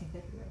start in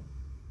February.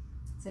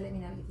 So let me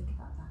know what you think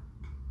about that.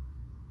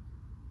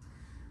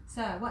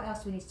 So what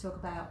else do we need to talk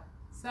about?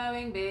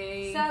 Sewing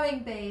bee.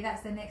 Sewing bee,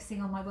 that's the next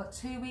thing on my book.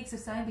 2 weeks of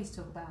sewing bees to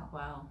talk about.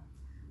 Well,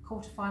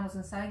 quarterfinals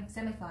and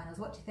semi-finals.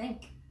 What do you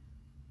think?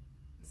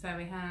 So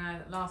we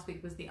had, last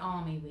week was the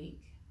army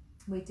week.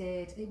 We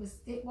did. It was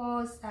Dirty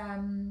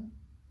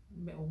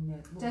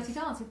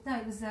Dancing. No,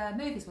 it was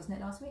movies, wasn't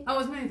it, last week? Oh, it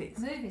was movies.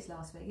 Movies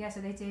last week. Yeah,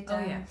 so they did. Oh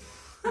yeah.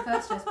 The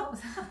first dress. What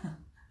was that?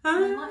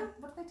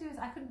 What did they do?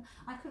 I couldn't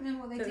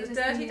remember what they did. It was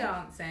Dirty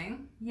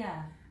Dancing.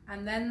 Yeah.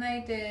 And then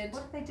they did.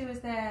 What did they do as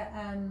their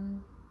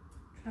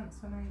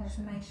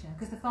transformation?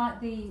 Because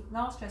the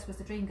last dress was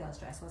the Dreamgirls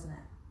dress, wasn't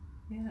it?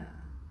 Yeah.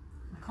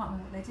 I can't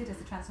remember what they did as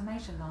the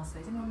transformation last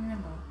week. Does anyone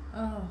remember?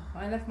 Oh,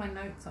 I left my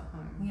notes at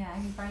home. Yeah,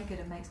 Amy's very good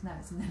at makes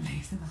notes and then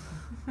leaves them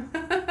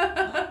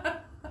Hooray!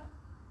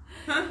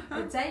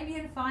 But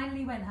Damien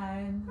finally went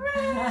home.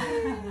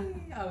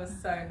 I was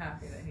so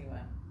happy that he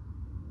went.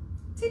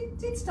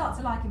 Did start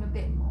to like him a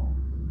bit more.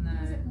 No,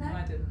 No?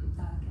 I didn't.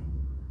 Oh, okay.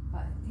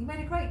 But he made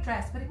a great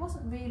dress, but it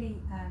wasn't really.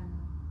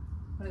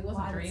 Well, it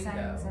wasn't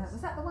Dreamgirls.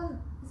 Was that the one?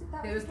 Was it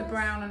that? It was the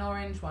brown and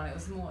orange one. It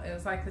was more. It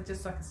was like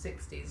just like a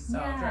 60s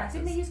style dress.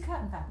 Didn't they use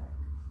curtain fabric?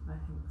 I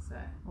think so.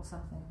 Or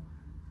something.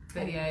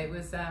 But yeah, it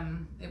was.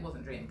 It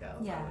wasn't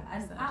Dreamgirls. Yeah,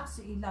 and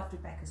absolutely loved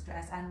Rebecca's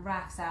dress and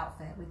Raf's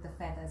outfit with the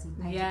feathers. He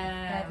painted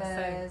the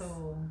feathers. So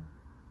cool.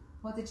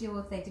 What did you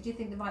all think? Did you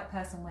think the right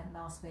person went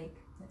last week?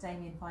 That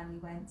Damien finally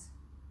went.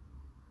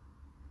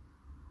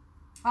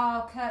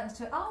 Oh, curtains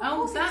to it.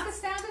 Oh, that's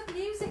the Sound of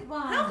Music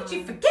one. How could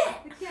you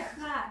forget? Forget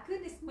that.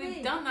 Goodness me.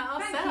 We've done that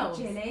ourselves.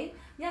 Thank you, Gilly.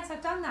 Yes,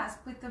 I've done that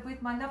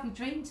with my lovely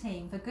dream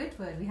team for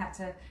Goodwood. We had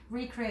to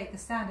recreate the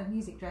Sound of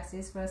Music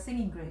dresses for a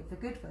singing group for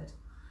Goodwood.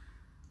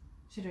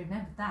 Should have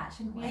remembered that,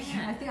 shouldn't we?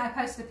 Yeah. I think I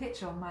posted a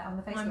picture on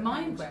the Facebook page. My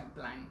mind went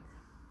blank.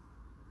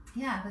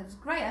 Yeah, but it was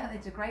great. I think they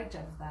did a great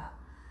job of that.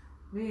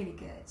 Really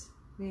good.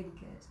 Really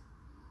good.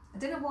 I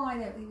don't know why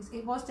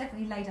it was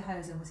definitely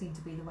lederhosen seemed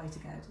to be the way to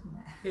go, didn't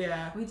it?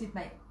 Yeah. We did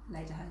make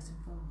lederhosen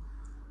for.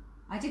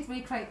 I did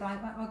recreate, but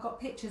I got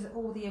pictures of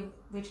all the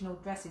original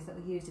dresses that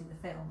were used in the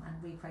film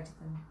and recreated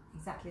them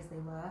exactly as they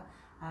were.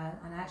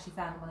 And I actually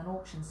found them on an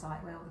auction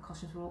site where all the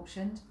costumes were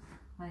auctioned.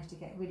 Managed to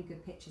get really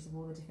good pictures of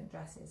all the different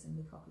dresses and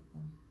recopied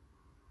them.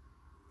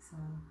 So,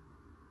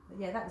 but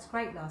yeah, that was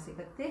great last week.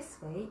 But this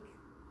week,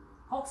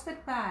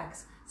 Oxford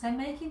bags. So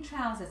making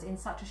trousers in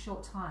such a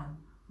short time.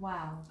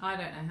 Wow. I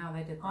don't know how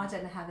they did that. I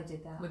don't know how they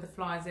did that. With the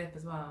fly zip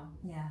as well.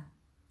 Yeah.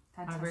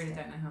 Fantastic. I really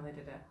don't know how they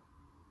did it.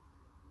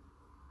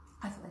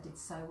 I thought they did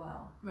so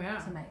well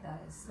to make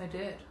those. They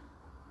did.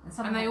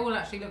 And they all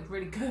actually looked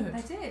really good.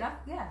 They did,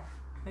 yeah.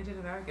 They did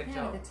a very good job.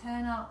 Yeah, with the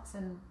turn-ups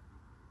and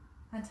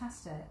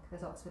fantastic,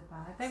 those Oxford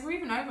bags. They were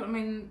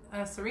even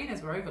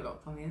Serena's were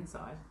overlocked on the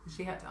inside.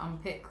 She had to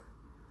unpick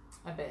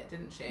a bit,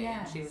 didn't she?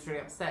 Yes. And she was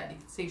really upset. You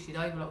could see she'd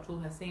overlocked all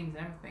her seams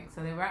and everything.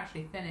 So they were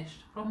actually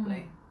finished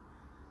properly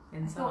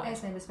inside. I thought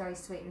Esme was very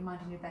sweet,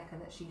 reminding Rebecca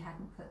that she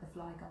hadn't put the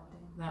fly guard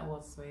in. That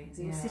was sweet.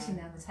 He was sitting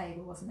there on the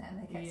table, wasn't it? And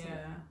they kept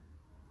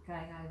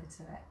going over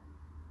to it.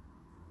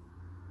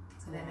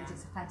 So they did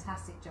a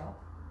fantastic job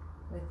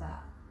with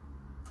that.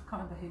 I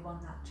can't remember who won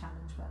that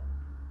challenge, but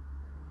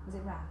was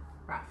it Raf?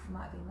 Raf. It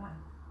might have been Raf.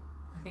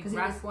 I think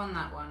Raf won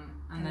that one,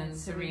 and then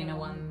Serena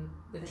won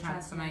the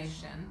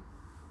transformation.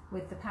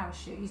 With the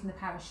parachute, using the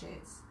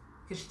parachutes.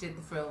 Because she did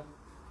the frill.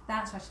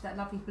 That's right, that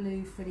lovely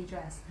blue frilly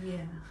dress.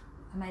 Yeah.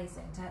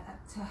 Amazing.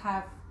 To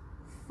have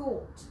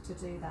thought to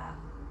do that.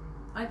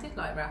 I did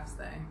like Raf's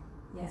though.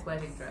 Yeah. His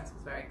wedding dress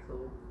was very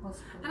cool.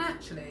 Was cool. And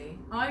actually,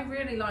 I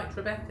really liked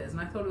Rebecca's,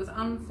 and I thought it was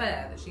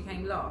unfair that she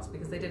came last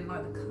because they didn't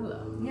like the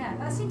colour. Yeah,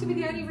 that seemed to be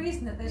the only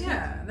reason that there's.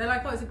 Yeah, they're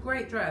like, oh, it's a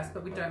great dress,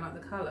 but we don't like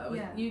the colour.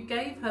 Yeah. You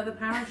gave her the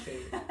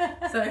parachute,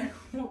 so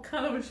what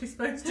colour was she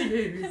supposed to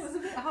use? It was a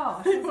bit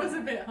harsh. It was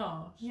a bit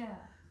harsh. Yeah.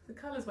 The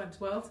colours went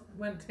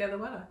together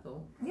well, I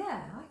thought.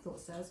 Yeah, I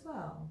thought so as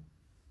well.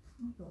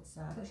 I thought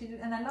so. I thought she did,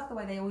 and I love the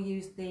way they all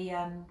used the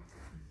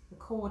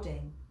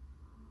cording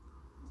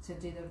to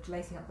do the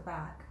lacing up the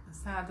back. It's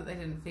sad that they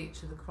didn't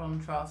feature the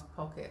contrast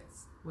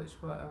pockets, which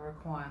were a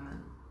requirement.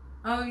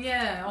 Oh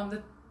yeah, on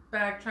the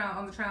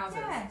on the trousers.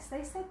 Yes,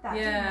 they said that.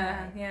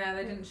 Yeah, didn't they? yeah,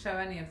 they didn't show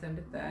any of them,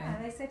 did they? Yeah,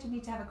 they said you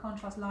need to have a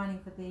contrast lining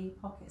for the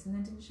pockets, and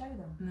then didn't show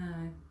them.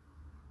 No.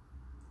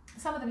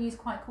 Some of them used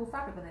quite cool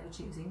fabric when they were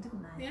choosing,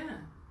 didn't they? Yeah.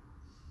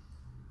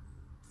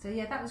 So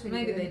yeah, that was really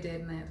Maybe good. they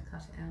did, and they had to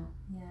cut it out.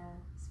 Yeah,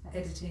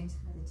 Edited,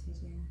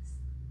 yes.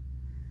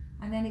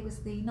 And then it was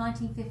the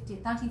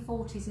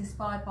 1940s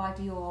inspired by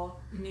Dior.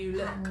 New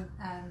look.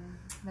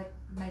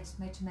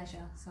 Made to measure,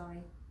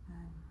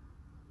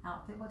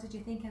 outfit. What did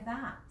you think of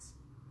that?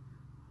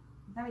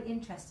 Very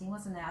interesting,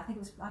 wasn't it?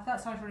 I felt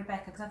sorry for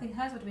Rebecca because I think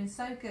hers would have been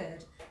so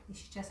good if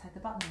she just had the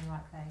button in the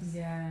right place.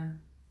 Yeah.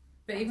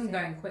 But even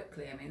going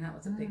quickly, I mean, that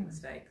was a big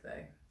mistake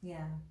though.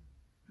 Yeah.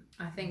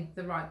 I think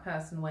the right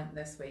person went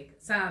this week,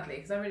 sadly,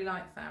 because I really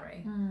like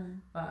Farry,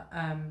 but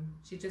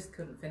she just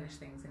couldn't finish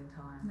things in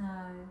time.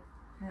 No.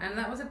 And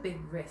that was a big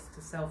risk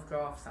to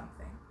self-draft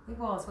something. It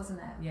was, wasn't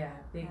it? Yeah,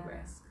 big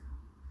risk.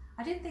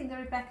 I didn't think the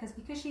Rebecca's,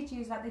 because she'd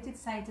used, like they did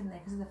say, didn't they,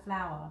 because of the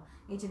flower,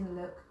 it didn't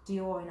look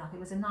Dior enough. It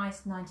was a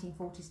nice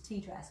 1940s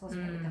tea dress,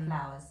 wasn't it, with the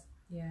flowers?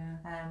 Yeah.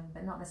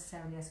 But not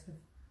necessarily as sort of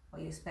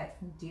what you expect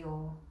from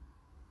Dior.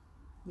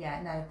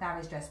 Yeah, no,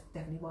 Farry's dress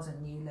definitely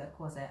wasn't new look,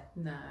 was it?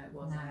 No, it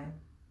wasn't. No.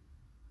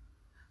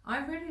 I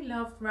really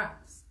loved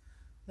Raf's.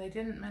 They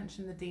didn't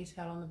mention the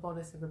detail on the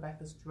bodice of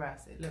Rebecca's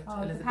dress. It looked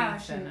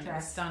Elizabethan and it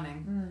was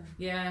stunning.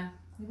 Yeah.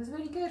 It was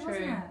really good,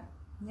 wasn't it?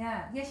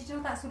 Yeah. Yeah, she did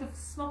all that sort of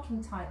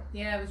smocking type.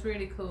 Yeah, it was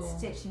really cool.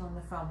 Stitching on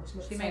the front, which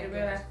looked She so made a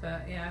real good.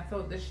 effort. Yeah, I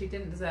thought that she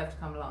didn't deserve to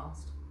come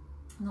last.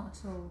 Not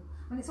at all.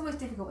 I mean, it's always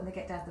difficult when they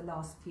get down to the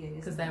last few,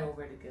 because they're all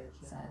really good.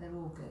 Yeah. So they're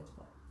all good,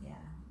 but yeah,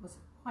 it was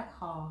quite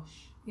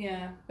harsh.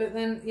 Yeah, but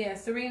then, yeah,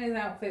 Serena's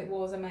outfit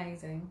was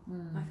amazing.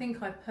 I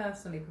think I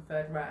personally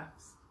preferred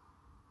Raf's.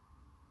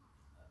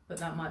 But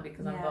that might be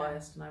because I'm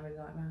biased and I really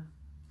like Raf.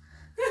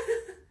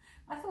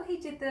 I thought I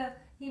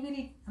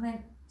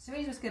mean,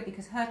 Serena's was good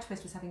because her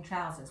twist was having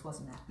trousers,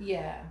 wasn't it?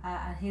 Yeah.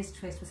 And his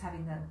twist was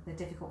having the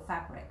difficult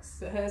fabrics.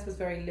 But hers was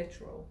very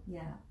literal.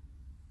 Yeah.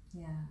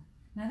 Yeah.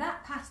 Now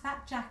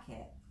that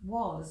jacket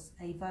was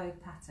a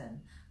Vogue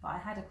pattern, but I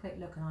had a quick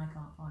look and I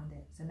can't find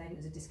it. So maybe it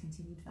was a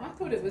discontinued Vogue I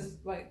thought pattern. it was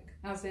like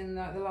as in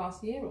like the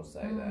last year or so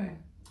though.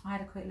 I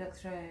had a quick look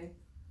through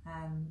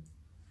and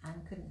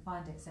couldn't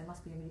find it, so it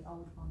must be a really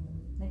old one.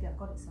 Maybe I've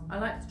got it somewhere.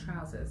 I liked the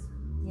trousers.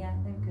 Yeah,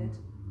 they were good.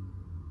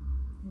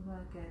 They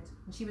were good.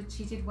 And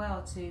she did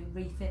well to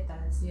refit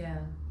those. Yeah.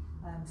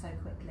 So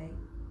quickly.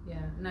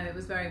 Yeah. No, it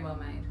was very well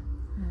made.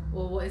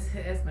 Or what is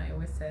it, Esme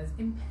always says,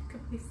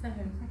 impeccably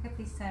sewn.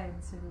 Impeccably sewn,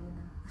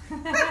 Serena.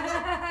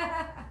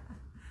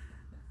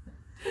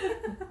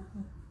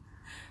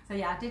 So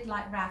yeah, I did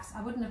like Raf's.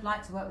 I wouldn't have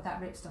liked to work with that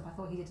ripstop. I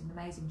thought he did an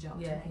amazing job.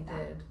 Yeah, he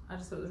did. I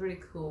just thought it was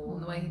really cool.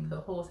 And the way he put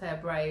horsehair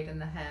braid in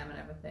the hem and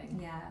everything.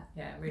 Yeah.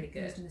 Yeah, really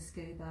good. Using the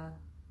scuba.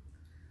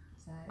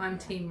 So, I'm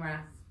Team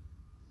Raf.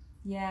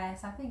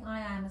 Yes, I think I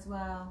am as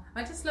well.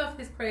 I just love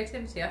his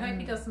creativity. I hope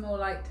he does some more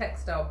like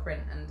textile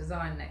print and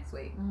design next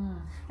week.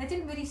 They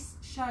didn't really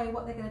show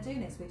what they're going to do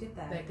next week, did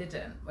they? They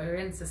didn't. We're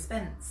in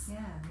suspense.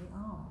 Yeah, we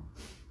are.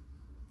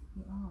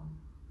 We are.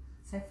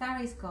 So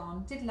Farry's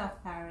gone. Did love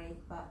Farry,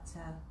 but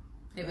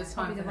it was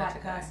time for the her right to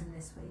person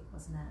this week,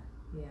 wasn't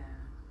it?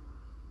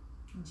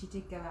 Yeah. And she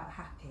did go out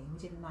happy. We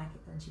didn't like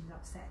it, and she was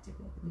upset, did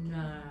we, at the beginning?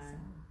 No.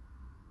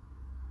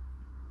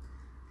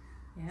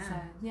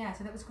 Yeah.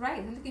 So that was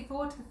great. We're looking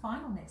forward to the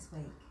final next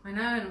week. I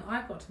know, and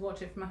I've got to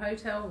watch it from a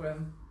hotel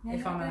room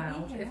if I'm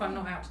allowed. If I'm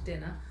not out to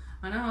dinner.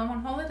 I know I'm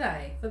on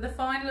holiday for the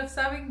final of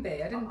Sewing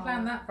Bee. I didn't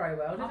plan that very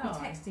well, did I? I'll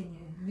be texting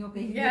you. You'll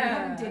be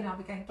having dinner. I'll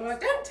be going.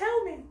 But don't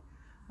tell me.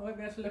 I won't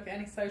be able to look at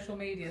any social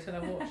media till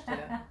I've watched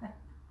it.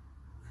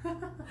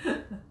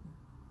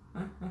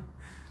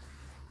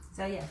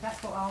 So yeah,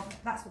 that's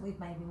what we've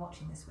mainly been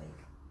watching this week.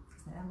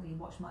 I haven't really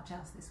watched much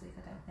else this week,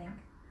 I don't think.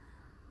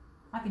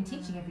 I've been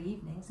teaching every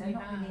evening, so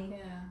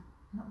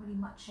not really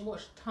much. I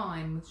watched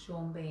Time with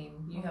Sean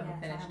Bean. You haven't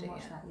finished I haven't it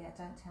watched yet. that yet.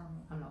 Don't tell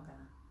me. I'm not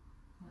gonna.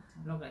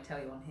 I'm not gonna tell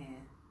you on here.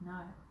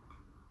 No.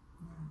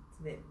 It's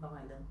a bit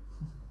violent.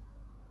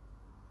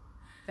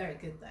 Very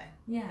good though.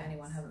 Yeah. If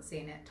anyone hasn't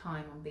seen it,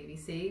 Time on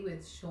BBC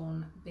with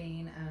Sean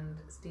Bean and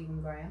Stephen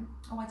Graham.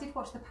 Oh, I did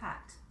watch The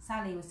Pact.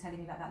 Sally was telling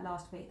me about that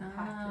last week. The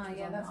Pact, which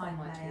was that's on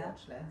my iPlayer.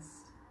 watch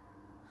list.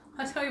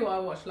 I'll tell you what I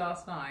watched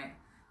last night.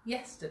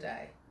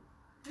 Yesterday.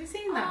 Have you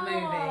seen that movie?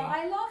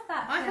 I love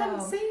that film. I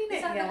haven't seen it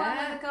Is that yet. the one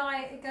where the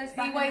guy goes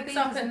back He wakes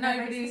up and never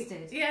nobody.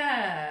 existed?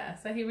 Yeah,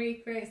 so he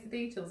recreates the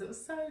Beatles. It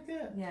was so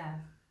good. Yeah.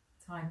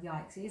 Time,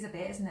 yikes. It is a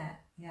bit, isn't it?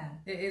 Yeah.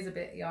 It is a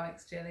bit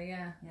yikes, Jilly.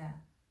 Yeah. Yeah.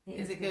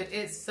 Is it good?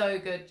 It's so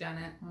good,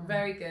 Janet.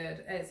 Very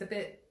good. It's a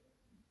bit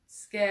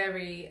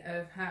scary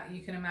of how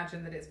you can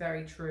imagine that it's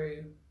very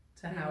true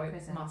to how it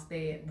must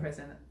be in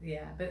prison.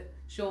 Yeah, but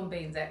Sean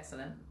Bean's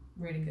excellent.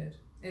 Really good.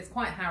 It's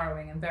quite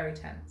harrowing and very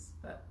tense,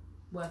 but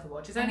worth a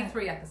watch. It's only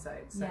 3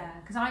 episodes. So.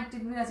 Yeah, because I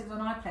didn't realise it was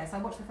on iPlayer, so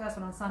I watched the first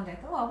one on Sunday. I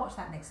thought, I'll watch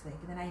that next week.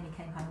 And then Amy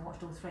came home and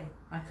watched all 3.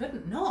 I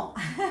couldn't not.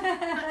 I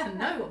had to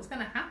know what was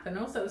going to happen.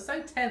 Also, it was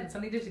so tense. I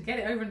needed to get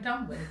it over and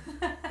done with.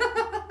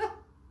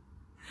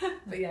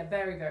 But yeah,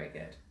 very, very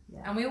good.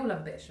 Yeah. And we all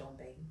love a bit of Sean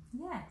Bean.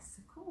 Yes,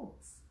 of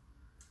course.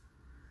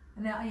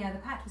 And The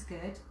Pact was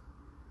good.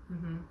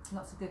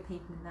 Lots of good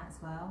people in that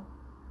as well.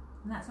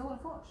 And that's all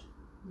I've watched.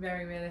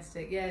 Very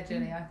realistic. Yeah,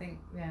 Jenny, I think,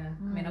 I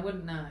mean, I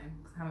wouldn't know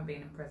because I haven't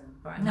been in prison,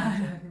 but I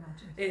imagine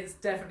it's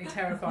definitely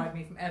terrified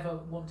me from ever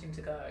wanting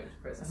to go to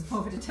prison. It's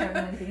more of a deterrent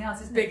than anything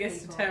else, isn't it?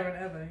 Biggest deterrent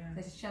ever, yeah.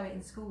 They should show it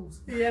in schools.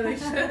 Yeah, they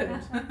should.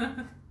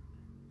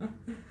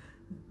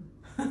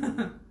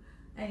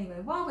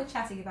 Anyway, while we're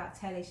chatting about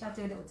telly, shall I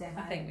do a little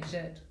demo? I think we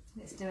should.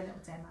 Let's do a little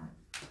demo.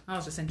 I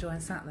was just enjoying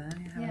sat there,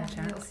 having a chat.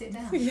 A little sit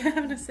down. Yeah,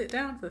 having a sit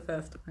down for the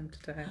first time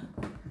today.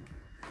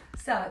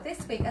 So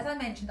this week, as I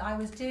mentioned, I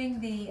was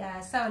doing the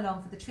sew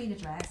along for the Trina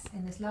dress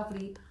in this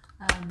lovely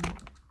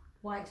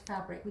white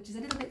fabric, which is a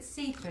little bit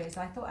see-through.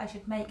 So I thought I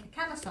should make a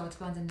camisole to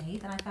go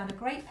underneath, and I found a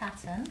great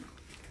pattern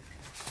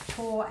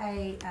for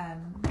a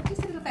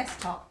just a little vest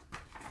top.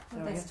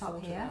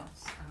 Here,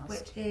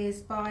 which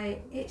is by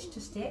Itch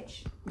to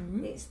Stitch.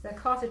 It's the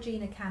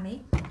Cartagena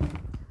cami.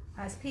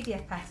 It's a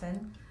PDF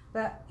pattern,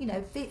 but you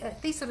know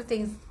these sort of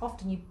things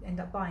often you end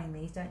up buying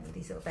these, don't you?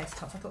 These sort of vest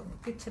tops. I thought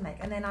good to make,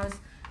 and then I was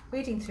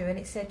reading through and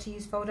it said to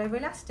use fold over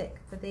elastic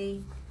for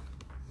the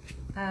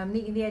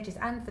neatening the edges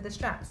and for the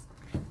straps.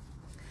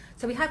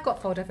 So we have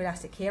got fold over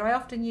elastic here. I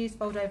often use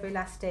fold over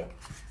elastic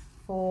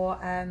for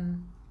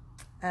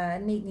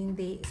neatening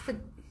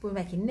we're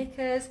making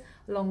knickers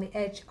along the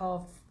edge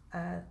of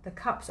the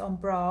cups on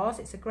bras.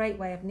 It's a great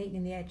way of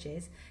neatening the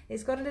edges.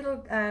 It's got a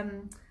little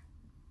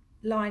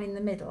line in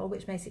the middle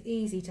which makes it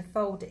easy to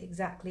fold it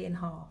exactly in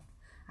half,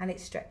 and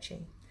it's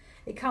stretchy.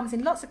 It comes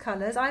in lots of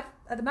colours. At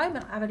the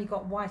moment I've only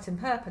got white and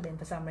purple in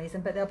for some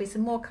reason, but there'll be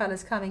some more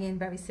colours coming in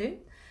very soon.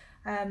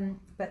 So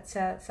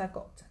I've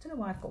got, I don't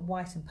know why I've got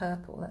white and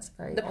purple. That's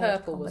very The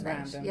purple was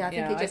random. Yeah,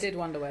 I did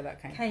wonder where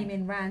that came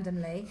in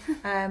randomly.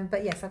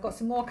 But yes, I've got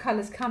some more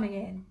colours coming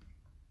in.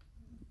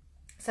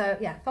 So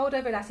yeah, fold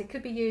over elastic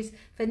could be used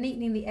for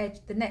neatening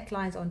the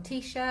necklines on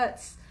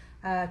t-shirts,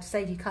 to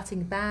save you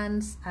cutting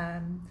bands.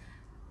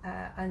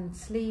 and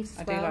sleeves.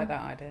 I do like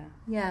that idea.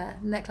 Yeah,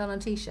 neckline on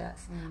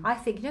t-shirts. I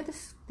think, you know,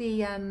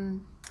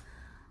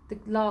 the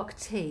lark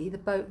tee, the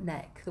boat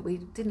neck, that we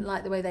didn't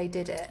like the way they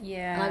did it.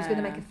 Yeah. And I was going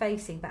to make a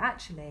facing, but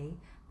actually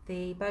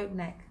the boat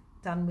neck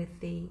done with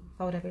the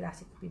fold over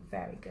elastic would be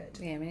very good.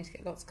 Yeah, we need to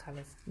get lots of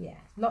colours. Yeah,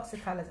 lots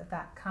of colours of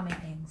that coming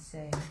in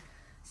soon.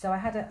 So I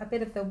had a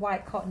bit of the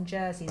white cotton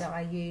jersey that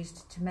I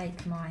used to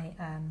make my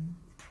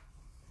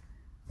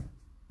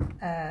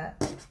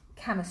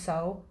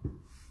camisole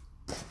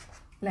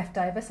left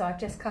over. So I've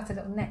just cut a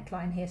little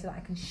neckline here so that I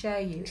can show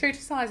you. True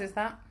to size, is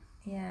that?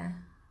 Yeah.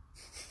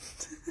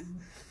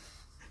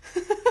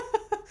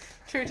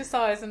 True to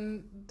size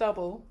and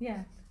double.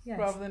 Yeah. Yes.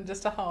 Rather than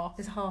just a half.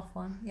 There's a half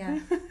one. Yeah.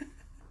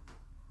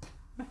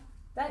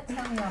 Don't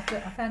tell me I found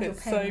your pen.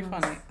 It's so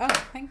funny. Oh,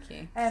 thank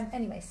you.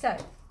 Anyway, so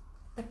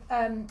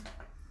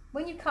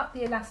when you cut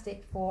the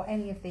elastic for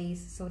any of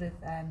these sort of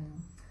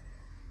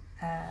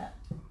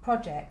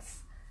projects,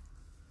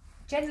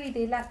 generally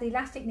the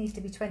elastic needs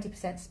to be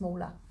 20%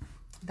 smaller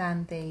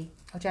than the.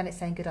 Oh, Janet's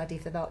saying good idea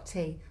for the lark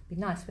tee. Be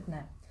nice, wouldn't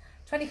it?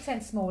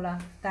 20% smaller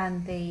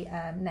than the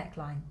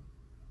neckline.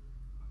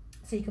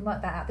 So you can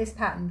work that out. This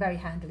pattern very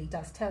handily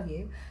does tell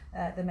you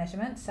the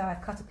measurement. So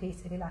I've cut a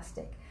piece of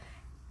elastic.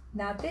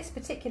 Now this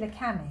particular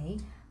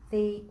cami,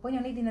 when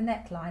you're needing the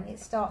neckline, it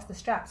starts the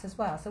straps as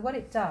well. So what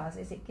it does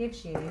is it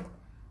gives you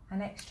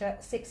an extra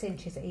 6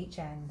 inches at each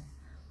end.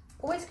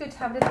 Always good to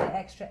have a little bit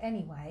extra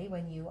anyway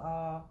when you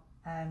are...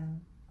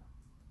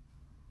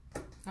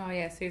 Oh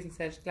yeah, Susan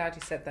said, she's glad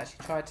you said that. She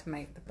tried to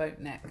make the boat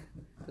neck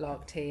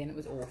lark tee and it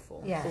was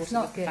awful. Yeah, it's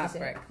not good,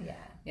 fabric. Is it?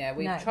 Yeah,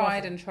 we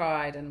tried and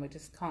tried and we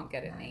just can't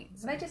get it neat.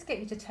 So they just get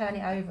you to turn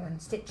it over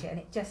and stitch it, and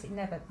it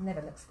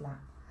never looks flat.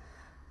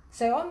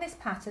 So on this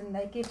pattern,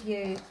 they give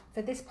you,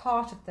 for this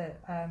part of the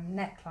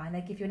neckline, they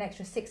give you an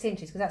extra 6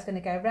 inches because that's going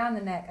to go around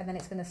the neck and then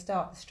it's going to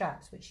start the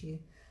straps, which you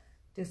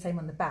do the same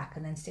on the back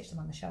and then stitch them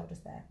on the shoulders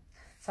there.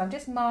 So I'm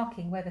just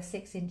marking where the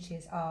 6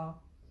 inches are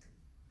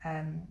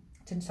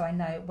so I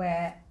know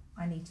where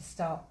I need to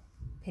start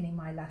pinning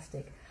my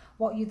elastic.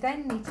 What you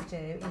then need to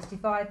do is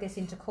divide this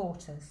into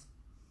quarters.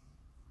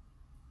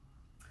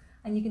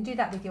 And you can do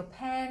that with your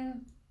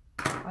pen.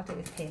 I'll do it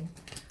with pin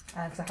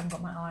because I haven't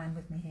got my iron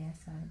with me here.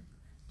 So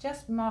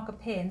just mark a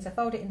pin, so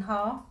fold it in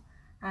half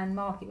and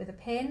mark it with a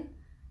pin,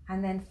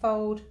 and then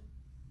fold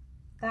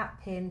that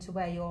pin to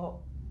where your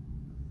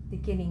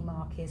beginning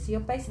mark is. So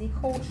you're basically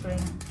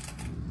quartering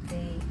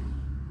the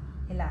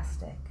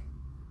elastic,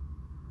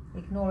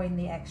 ignoring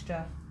the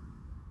extra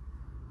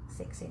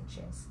 6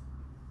 inches.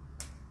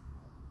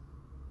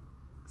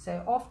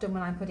 So often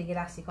when I'm putting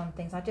elastic on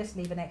things, I just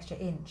leave an extra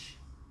inch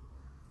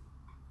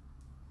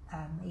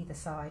either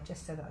side,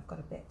 just so that I've got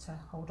a bit to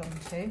hold on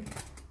to.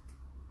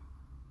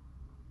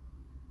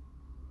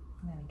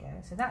 There we go.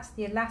 So that's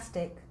the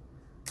elastic,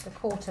 the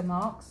quarter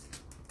marks.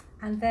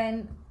 And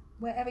then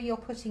wherever you're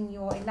putting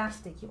your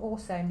elastic, you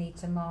also need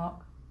to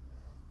mark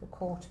the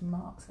quarter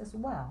marks as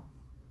well.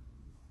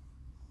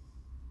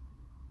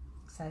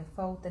 So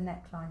fold the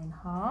neckline in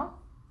half.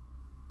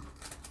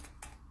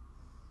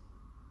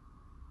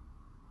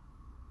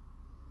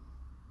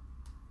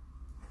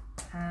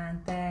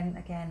 And then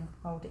again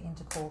fold it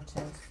into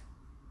quarters.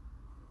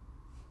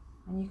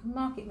 And you can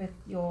mark it with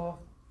your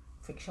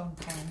friction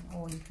pen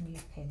or you can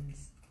use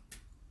pins.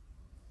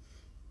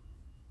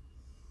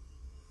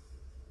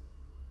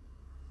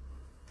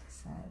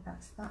 So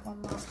that's that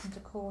one marked into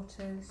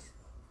quarters.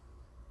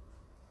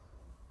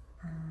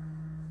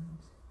 And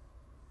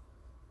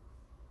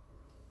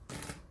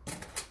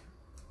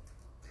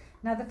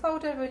now the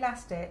fold over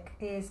elastic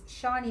is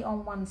shiny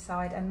on one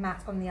side and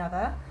matte on the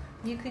other.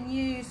 You can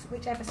use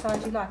whichever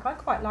side you like. I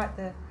quite like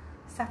the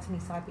satiny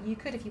side, but you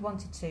could, if you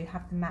wanted to,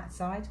 have the matte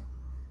side.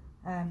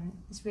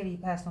 It's really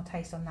personal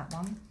taste on that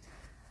one.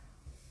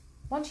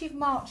 Once you've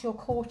marked your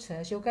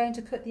quarters, you're going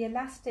to put the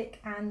elastic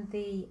and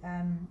the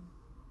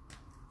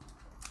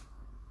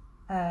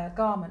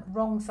garment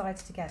wrong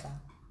sides together.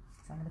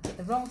 So I'm going to put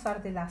the wrong side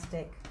of the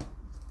elastic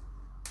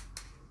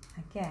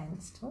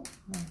against, oh,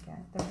 there we go,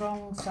 the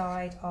wrong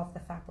side of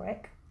the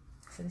fabric.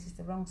 So this is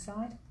the wrong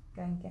side,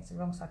 going against the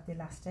wrong side of the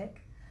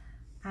elastic.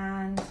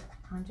 And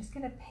I'm just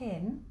going to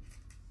pin,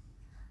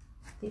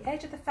 the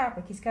edge of the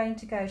fabric is going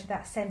to go to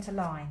that centre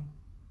line.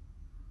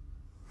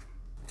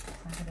 So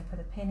I'm going to put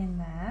a pin in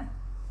there.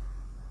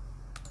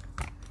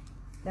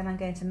 Then I'm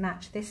going to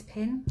match this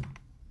pin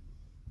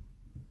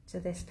to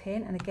this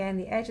pin, and again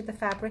the edge of the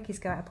fabric is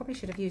going, I probably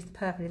should have used the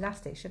purple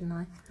elastic, shouldn't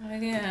I? Oh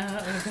yeah,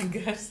 that would have been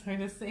good, so I would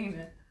have seen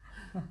it.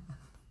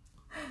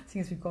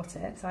 Seeing as we've got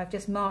it. So I've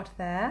just marked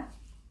there.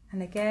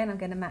 And again, I'm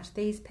going to match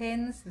these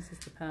pins. This is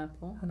the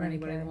purple, for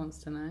anybody that wants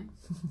to know.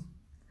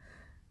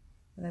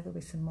 There will be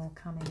some more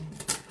coming.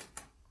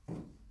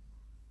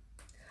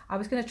 I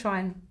was going to try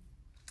and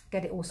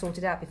get it all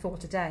sorted out before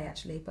today,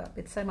 actually, but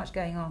with so much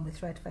going on with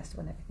Thread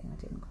Festival and everything,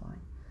 I didn't quite.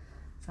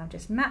 So I'm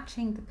just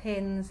matching the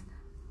pins.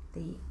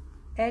 The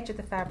edge of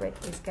the fabric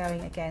is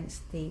going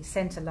against the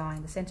centre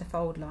line, the centre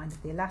fold line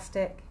of the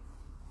elastic.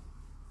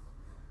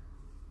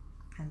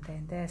 And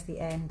then there's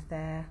the end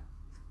there.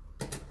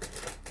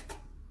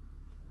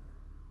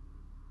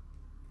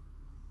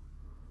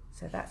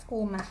 So that's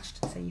all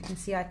matched. So you can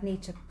see I'd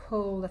need to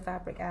pull the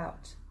fabric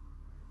out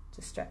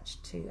to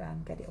stretch to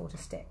get it all to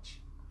stitch.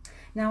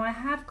 Now I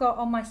have got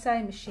on my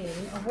sewing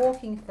machine a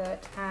walking foot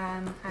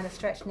and a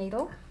stretch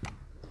needle,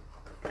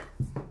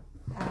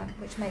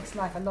 which makes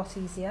life a lot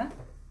easier.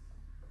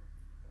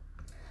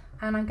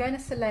 And I'm going to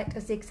select a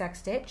zigzag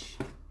stitch,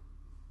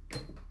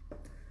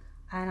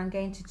 and I'm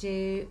going to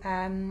do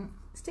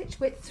stitch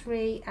width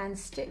 3 and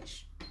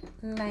stitch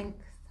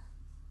length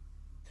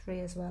 3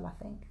 as well, I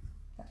think.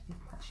 That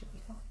should be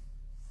fine.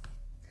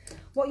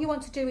 What you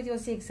want to do with your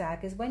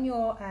zigzag is when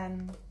you're,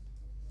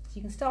 so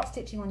you can start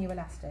stitching on your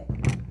elastic,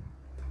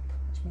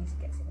 which means it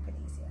gets it a bit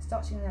easier.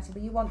 Start stitching on the elastic,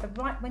 but you want the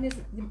right, when the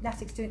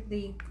elastic's doing,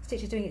 the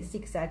stitch is doing its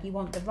zigzag, you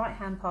want the right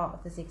hand part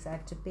of the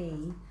zigzag to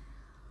be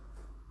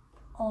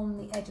on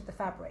the edge of the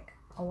fabric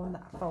or on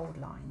that fold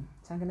line.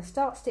 So I'm going to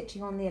start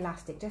stitching on the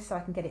elastic just so I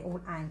can get it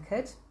all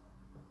anchored.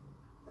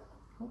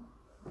 Oh,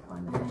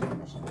 find the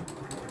measurement.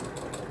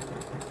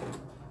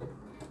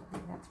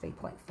 That's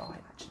 3.5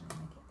 actually,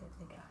 make it a bit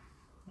bigger.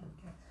 There we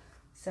go.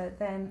 So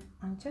then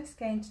I'm just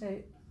going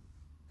to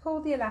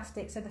pull the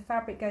elastic so the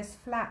fabric goes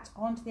flat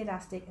onto the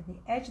elastic and the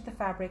edge of the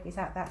fabric is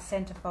at that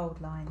centre fold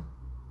line.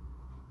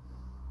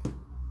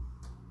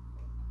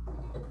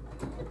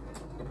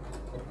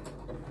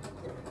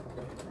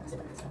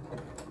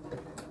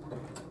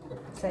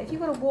 So if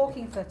you've got a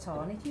walking foot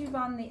on, if you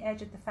run the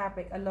edge of the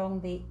fabric along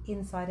the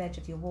inside edge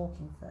of your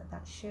walking foot,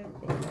 that should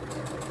be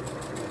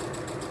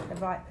the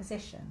right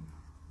position.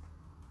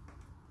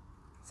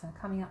 So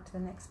coming up to the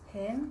next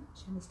pin,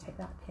 I just take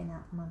that pin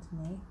out from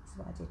underneath. This is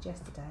what I did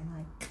yesterday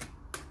and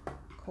I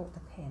caught the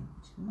pin,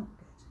 which is not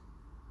good.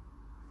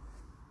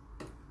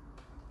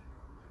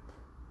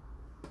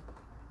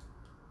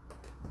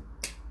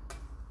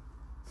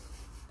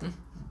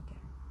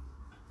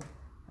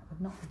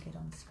 Not be good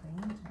on screen,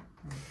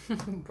 no.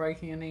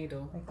 Breaking a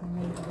needle. Breaking a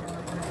needle.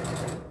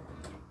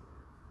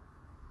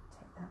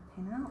 Take that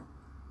pin out.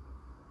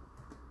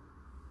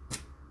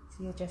 So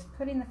you're just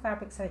putting the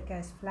fabric so it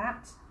goes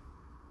flat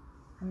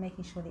and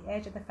making sure the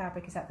edge of the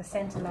fabric is at the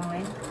centre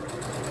line,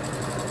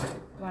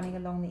 running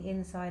along the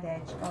inside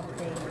edge of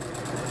the...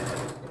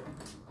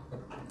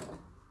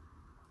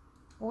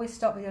 Always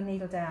stop with your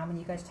needle down when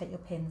you go to take your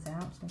pins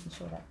out, just making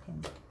sure that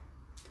pin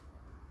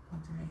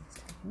underneath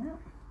is taken out.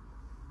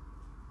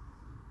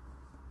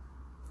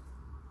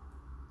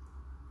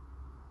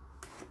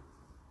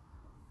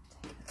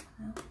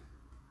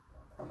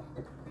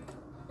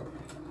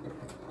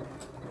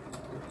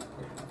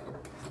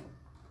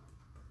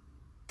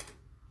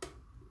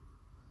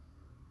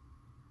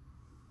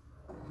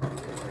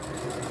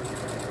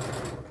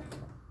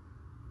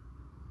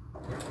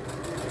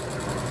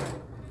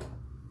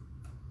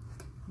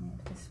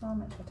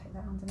 Make sure I take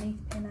that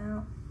underneath pin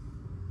out.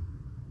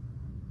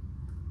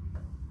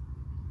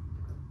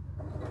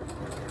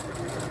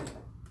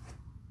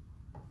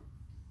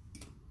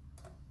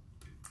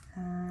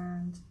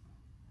 And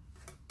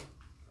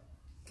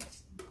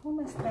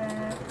almost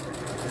there.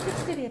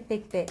 It's really a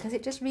big bit because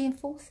it just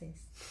reinforces.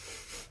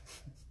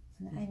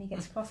 And it only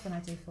gets cross when I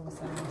do full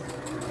size.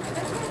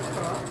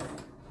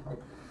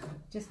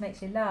 Just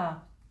makes you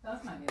laugh. It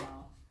does make me laugh.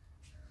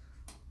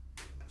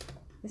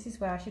 This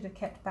is where I should have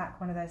kept back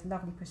one of those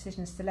lovely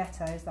precision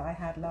stilettos that I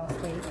had last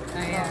week.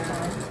 Oh yeah,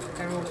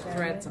 they're all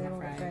threads, I'm afraid. They're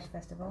all at Thread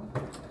Festival.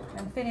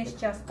 And finish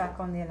just back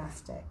on the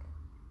elastic.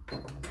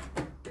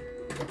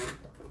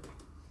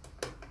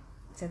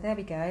 So there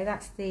we go,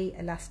 that's the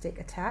elastic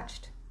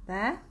attached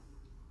there.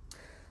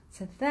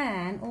 So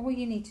then all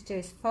you need to do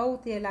is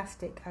fold the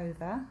elastic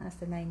over, as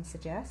the name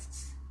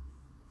suggests,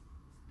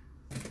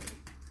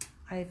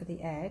 over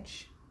the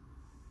edge.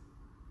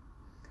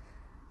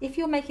 If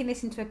you're making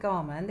this into a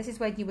garment, this is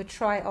where you would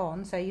try it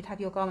on. So you'd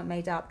have your garment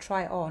made up,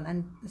 try it on,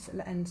 and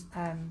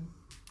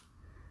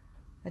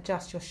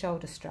adjust your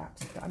shoulder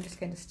straps. But I'm just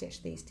going to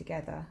stitch these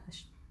together.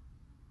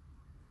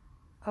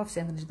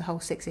 Obviously, I'm going to do the whole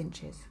 6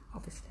 inches.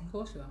 Obviously, of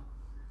course you are.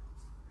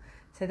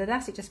 So the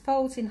elastic just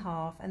folds in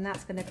half, and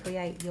that's going to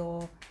create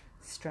your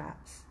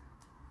straps.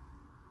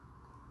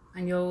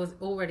 And yours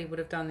already would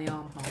have done the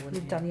armhole, wouldn't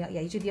you? You've done the,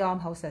 yeah, you do the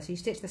armholes first. So you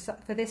stitch the,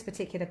 for this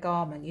particular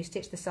garment, you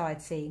stitch the side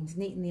seams,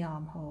 neaten the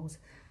armholes,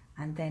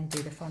 and then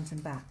do the front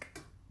and back.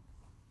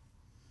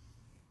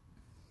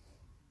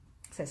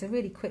 So it's a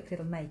really quick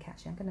little make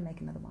actually. I'm going to make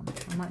another one.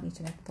 I might need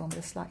to make one with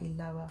a slightly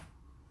lower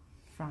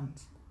front.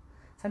 So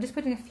I'm just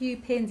putting a few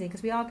pins in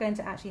because we are going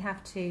to actually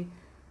have to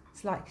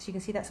slightly, because you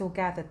can see that's all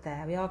gathered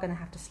there, we are going to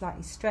have to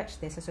slightly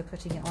stretch this as we're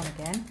putting it on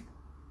again.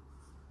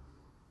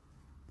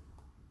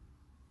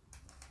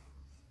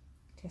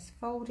 Just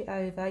fold it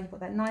over, you've got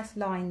that nice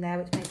line there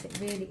which makes it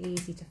really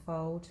easy to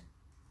fold.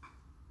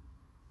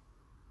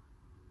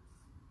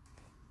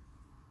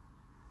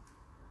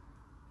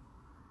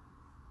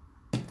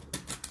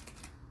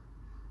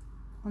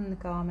 On the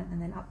garment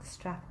and then up the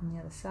strap on the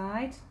other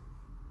side.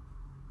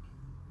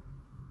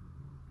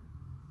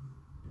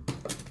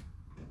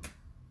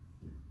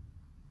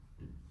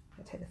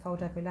 We'll take the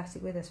fold over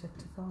elastic with us to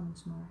farm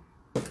tomorrow.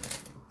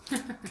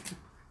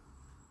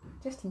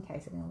 Just in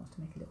case anyone wants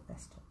to make a little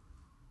vest top.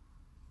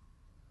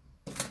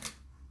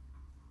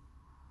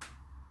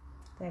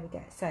 There we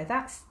go. So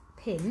that's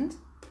pinned.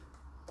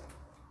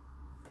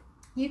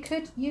 You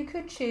could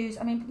choose.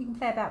 I mean, you can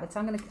play about with it. So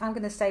I'm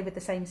gonna stay with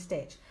the same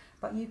stitch.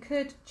 But you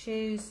could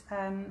choose.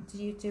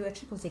 Do a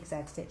triple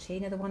zigzag stitch here?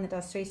 You know, the one that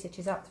does 3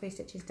 stitches up, 3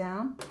 stitches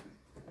down,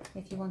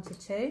 if you wanted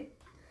to.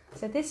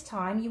 So this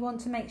time you want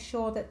to make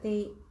sure that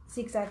the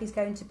zigzag is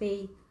going to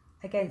be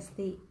against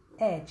the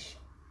edge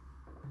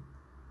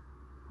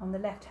on the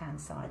left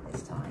hand side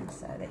this time,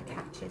 so that it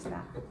catches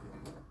that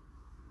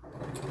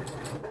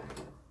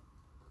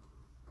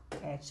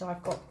edge. So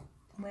I've got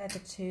where the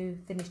 2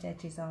 finished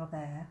edges are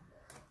there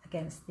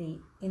against the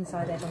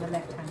inside edge on the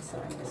left hand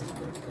side this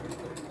time.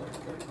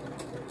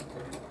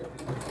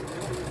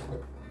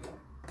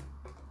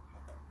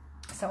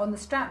 So on the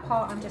strap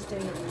part I'm just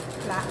doing it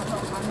flat,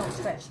 I'm not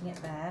stretching it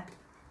there.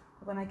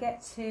 But when I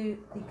get to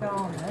the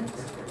garment,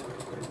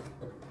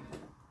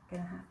 I'm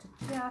going to have to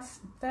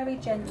just very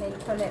gently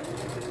pull it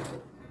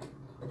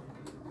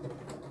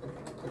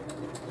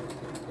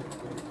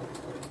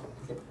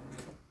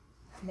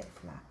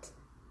flat,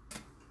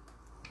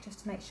 just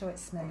to make sure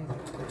it's smooth.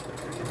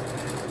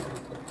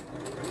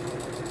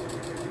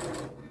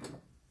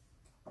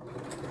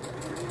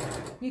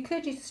 You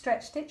could use a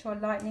stretch stitch or a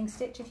lightning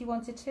stitch if you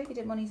wanted to, if you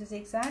didn't want to use a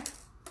zigzag.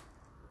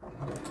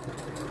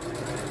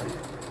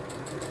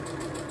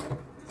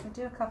 So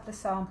do a couple of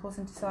samples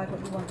and decide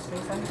what you want to do.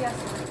 So I'm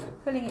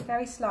just pulling it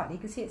very slightly.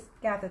 You can see it's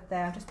gathered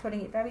there. I'm just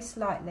pulling it very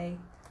slightly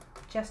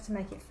just to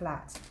make it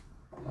flat.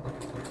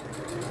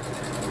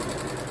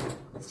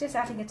 It's just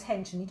adding a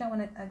tension. You don't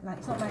want to,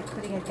 it's not like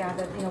putting a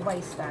gather in a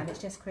waistband, it's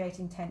just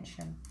creating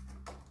tension.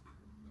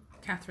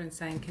 Catherine's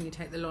saying, can you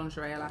take the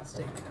lingerie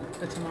elastic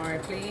for tomorrow,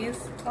 please?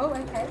 Oh,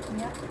 okay,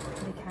 yeah,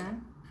 we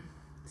can.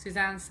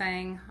 Suzanne's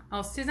saying,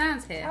 oh,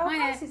 Suzanne's here. Oh,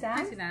 hi, Suzanne.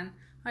 Hi, Suzanne.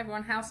 Hi,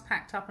 everyone. House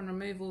packed up and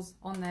removals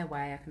on their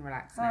way. I can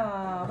relax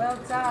now. Oh, well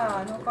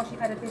done. Oh, gosh, you've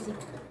had a busy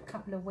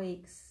couple of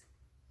weeks.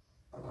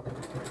 I'll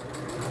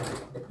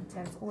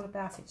tell us all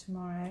about it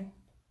tomorrow.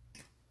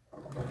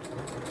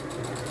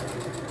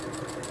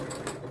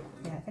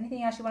 Yeah, if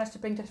anything else you want us to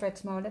bring to thread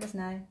tomorrow, let us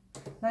know.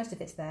 Most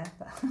of it's there,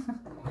 but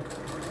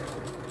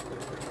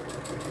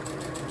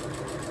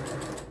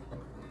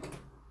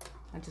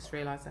I just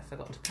realised I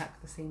forgot to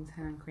pack the seams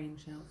hand cream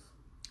shells.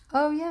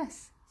 oh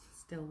yes,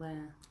 Still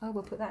there. oh,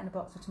 we'll put that in a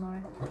box for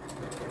tomorrow.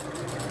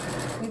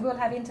 We will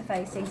have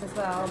interfacings as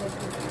well.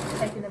 We're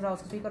taking the rolls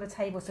because we've got a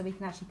table so we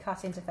can actually cut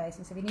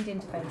interfacing. So if you need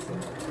interfacing,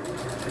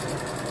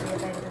 it'll be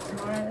available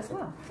tomorrow as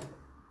well.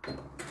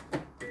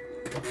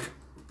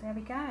 There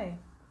we go.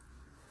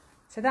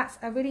 So that's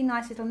a really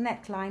nice little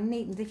neckline,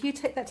 neatened. If you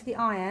took that to the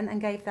iron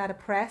and gave that a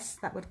press,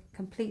 that would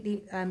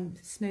completely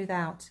smooth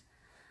out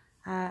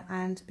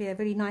and be a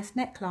really nice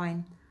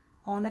neckline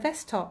on a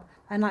vest top.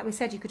 And like we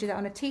said, you could do that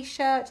on a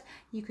t-shirt,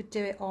 you could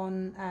do it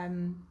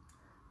on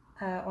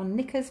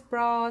knickers,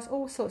 bras,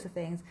 all sorts of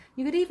things.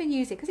 You could even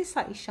use it, because it's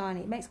slightly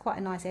shiny, it makes quite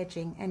a nice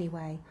edging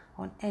anyway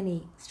on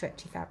any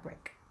stretchy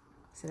fabric.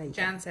 So there you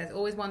Jan go. says,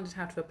 always wondered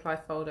how to apply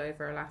fold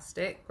over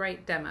elastic.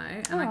 Great demo.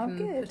 And I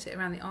can put it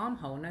around the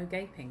armhole, no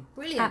gaping.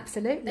 Brilliant.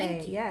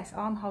 Absolutely. Yes,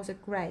 armholes are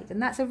great.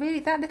 And that's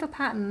that little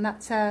pattern,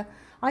 that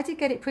I did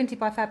get it printed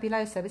by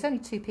Fabuloso. It's only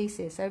 2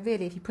 pieces. So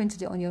really, if you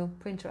printed it on your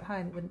printer at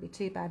home, it wouldn't be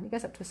too bad. And it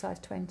goes up to a size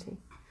 20.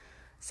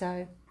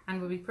 So. And it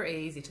would be pretty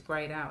easy to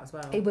grade out as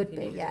well. It would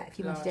be, yeah, if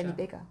you wanted any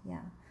bigger.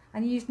 Yeah.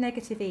 And you use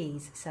negative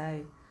ease.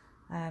 So,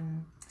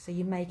 so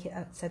you make it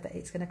so that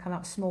it's going to come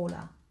up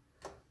smaller.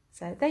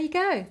 So there you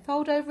go,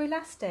 fold over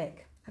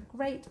elastic, a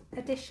great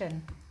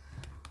addition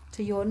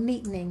to your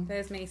neatening.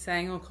 There's me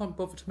saying, oh, I can't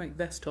bother to make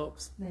vest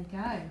tops. There you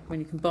go. When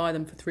you can buy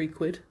them for £3. Yeah,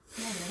 but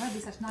it won't be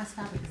such nice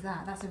fabric as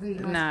that. That's a really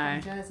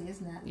nice jersey,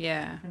 isn't it?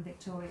 Yeah. From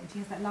Victoria. And she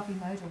has that lovely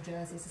modal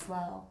jerseys as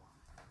well.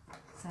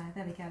 So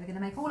there we go, we're going to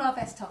make all our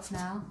vest tops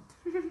now.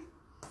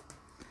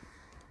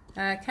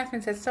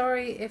 Catherine says,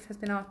 sorry if has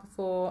been asked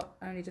before,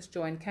 only just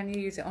joined. Can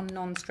you use it on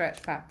non-stretch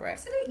fabric?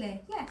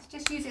 Absolutely, yes.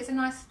 Just use it as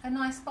a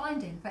nice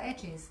binding for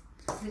edges.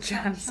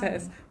 Jan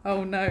says,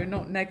 oh no,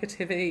 not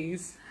negative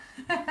ease.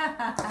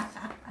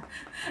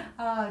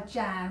 Oh,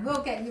 Jan,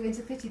 we'll get you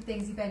into fitted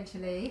things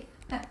eventually.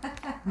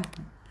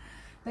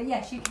 But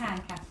yes, you can,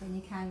 Catherine,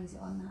 you can use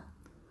it on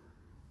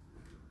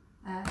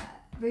that.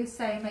 Ruth's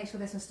saying make sure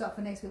there's some stock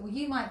for next week. Well,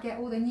 you might get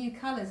all the new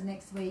colours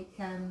next week,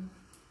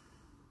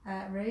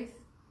 Ruth.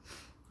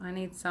 I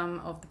need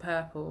some of the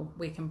purple.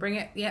 We can bring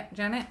it. Yep,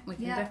 Janet, we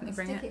can definitely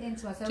bring it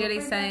into us. So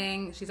Julie's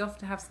saying she's off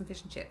to have some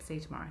fish and chips. See you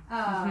tomorrow.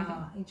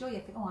 Oh, enjoy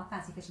your fish. Oh, I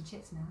fancy fish and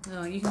chips now.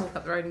 Oh, you can walk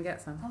up the road and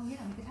get some. Oh yeah,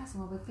 we could have some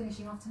while we're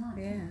finishing off tonight.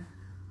 Yeah.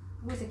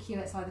 Always a queue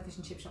outside the fish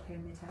and chip shop here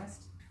in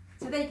Midhurst.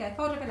 So there you go,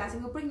 fold over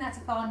elastic. We'll bring that to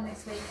Farnham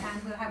next week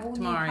and we'll have all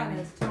new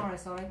colours. Tomorrow,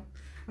 sorry.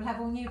 We'll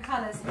have all new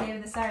colours here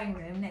in the sewing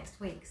room next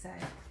week. So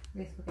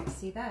Ruth will get to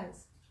see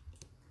those.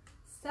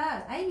 So,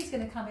 Amy's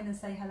going to come in and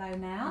say hello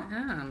now.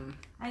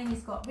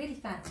 Amy's got really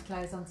fancy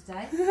clothes on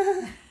today.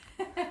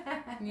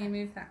 Can you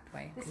move that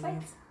way, This please? way?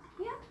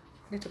 Yeah.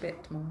 A little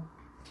bit more.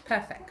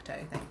 Perfecto,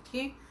 thank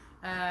you.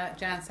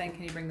 Jan's saying,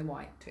 can you bring the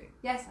white too?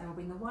 Yes, I will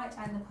bring the white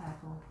and the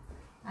purple.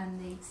 And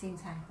the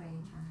seams hand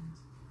cream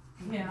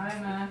and...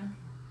 Yeah,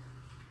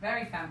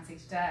 Very fancy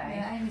today.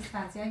 Yeah, Amy's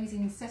fancy. Amy's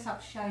in set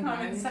up show mode.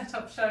 I'm in set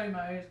up show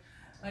mode.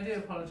 I do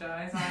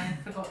apologise. I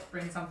forgot to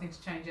bring something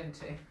to change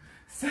into.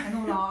 So, and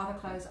all our other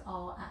clothes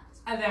are at.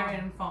 And they're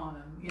in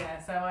Farnham. Yeah,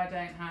 so I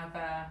don't have.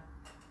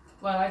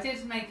 Well, I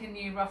did make a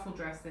new ruffle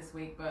dress this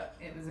week, but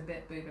it was a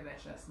bit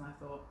boogalicious, and I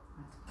thought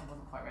I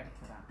wasn't quite ready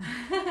for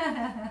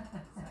that.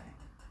 So,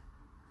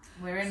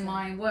 we're in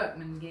my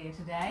workman gear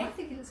today. I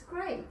think it looks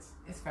great.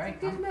 It's very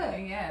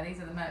comfy. Yeah, these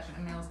are the Merchant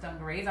and Mills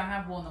dungarees. I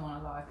have worn them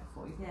on a live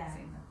before. You've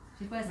seen them.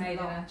 She wears them a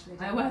lot, actually.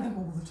 I wear them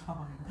all the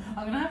time.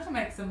 I'm going to have to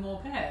make some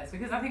more pairs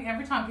because I think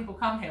every time people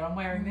come here, I'm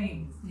wearing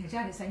these. Yeah,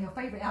 Janet's saying your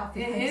favourite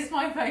outfit. It is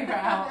my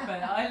favourite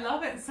outfit. I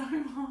love it so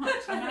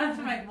much. I'm going to have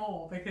to make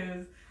more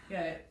because,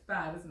 yeah, it's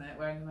bad, isn't it,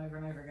 wearing them over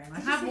and over again. I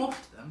have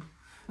washed them.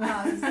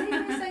 Oh, you see,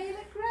 you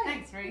look great.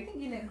 Thanks, Ruth. I think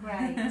you look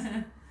great.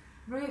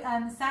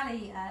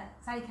 Sally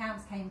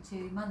Counts came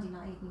to Monday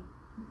night evening,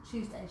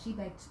 Tuesday. She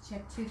had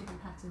 2 different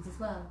patterns as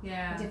well.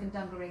 Yeah. With different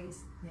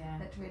dungarees. Yeah.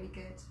 Looked really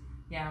good.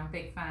 Yeah, I'm a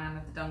big fan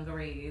of the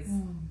dungarees.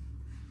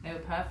 They were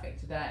perfect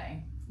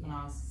today when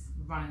I was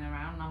running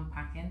around and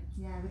unpacking.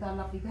 Yeah, with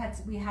our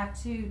we had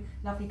 2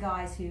 lovely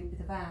guys with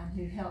a van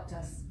who helped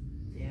us.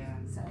 Yeah.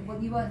 So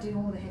you weren't doing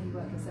all the heavy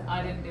work yourself.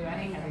 I didn't do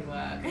any heavy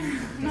work.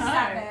 You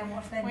sat there and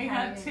watched them. We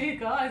had 2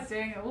 guys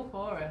doing it all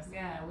for us.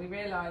 Yeah, we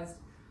realised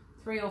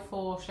 3 or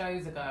 4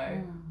 shows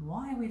ago,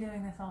 why are we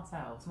doing this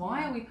ourselves?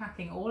 Why are we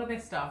packing all of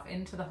this stuff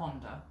into the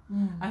Honda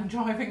and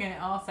driving it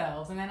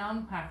ourselves and then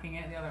unpacking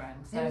it at the other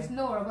end? So, it was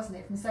Laura, wasn't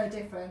it, from So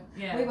Different?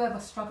 Yeah. We were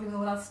struggling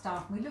with all our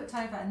stuff. We looked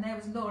over and there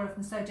was Laura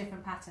from So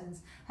Different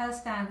Patterns. Her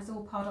stand was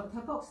all piled up with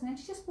her box and then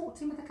she just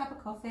walked in with a cup of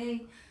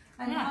coffee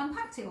and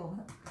unpacked it all.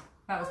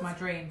 That was my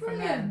dream from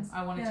brilliant. them.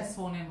 I wanted to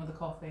swan in with a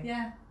coffee.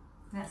 Yeah.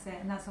 That's it,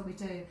 and that's what we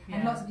do. Yeah.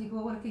 And lots of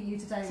people will look at you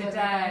today.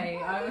 Today,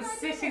 I was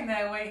sitting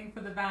there waiting for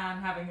the van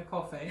having a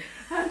coffee.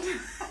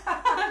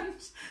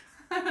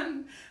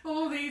 And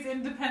all these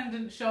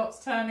independent shops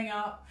turning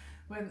up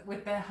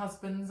with their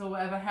husbands or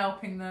whatever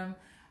helping them.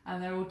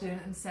 And they're all doing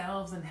it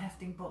themselves and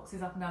hefting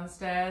boxes up and down the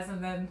stairs.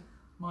 And then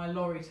my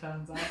lorry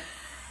turns up.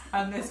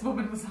 And this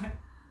woman was like,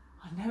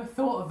 I never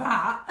thought of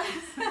that.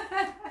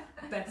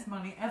 Best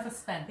money ever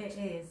spent. It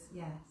is,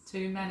 yes.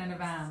 2 men in a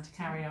van to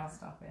carry our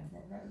stuff in.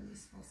 They're very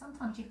useful.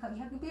 Sometimes you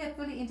have to be a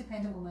fully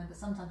independent woman, but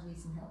sometimes you need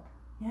some help.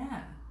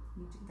 Yeah,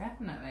 you do.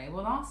 Definitely.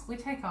 Well, we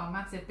take our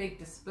massive big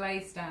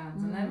display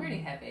stands and they're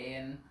really heavy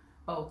and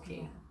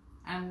bulky,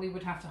 and we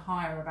would have to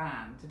hire a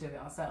van to do it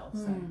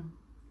ourselves. So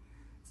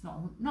it's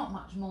not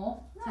much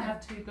more to have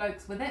 2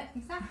 blokes with it.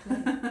 Exactly,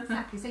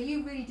 exactly. So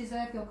you really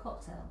deserve your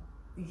cocktail.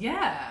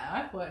 Yeah,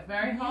 I've worked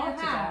very hard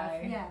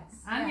today. Yes.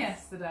 And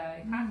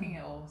yesterday, packing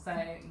it all. So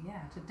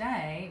yeah,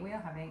 today we are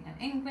having an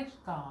English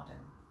garden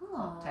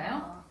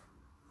cocktail.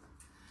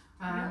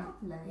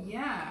 Lovely.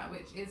 Yeah,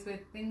 which is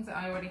with things that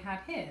I already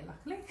had here,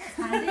 luckily,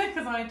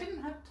 because I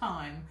didn't have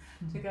time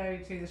to go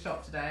to the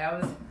shop today. I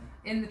was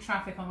in the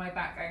traffic on my way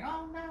back going,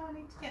 oh no, I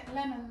need to get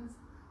lemons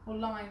or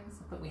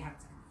limes, but we had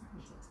some.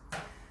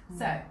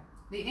 So,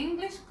 the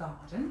English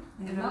garden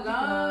is a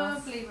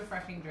lovely,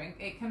 refreshing drink.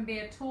 It can be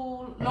a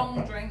tall,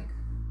 long drink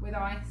with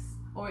ice,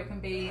 or it can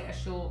be a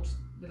short,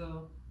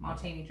 little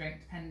martini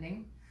drink,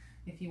 depending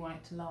if you want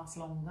it to last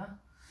longer.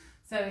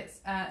 So it's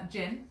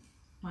gin,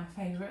 my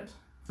favourite.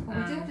 Well,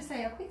 we do have to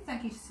say a quick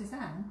thank you to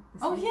Suzanne.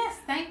 Oh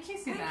yes, thank you,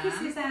 Suzanne. Thank you,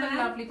 Suzanne. For the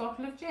lovely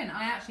bottle of gin.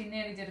 I actually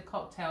nearly did a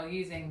cocktail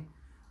using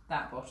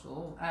that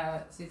bottle.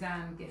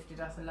 Suzanne gifted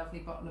us a lovely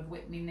bottle of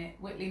Whitley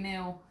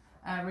Neal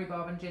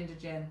rhubarb and ginger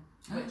gin,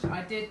 which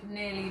I did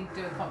nearly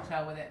do a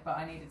cocktail with it, but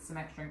I needed some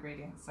extra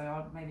ingredients, so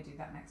I'll maybe do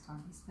that next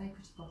time. It's a very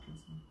pretty bottle,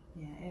 isn't it?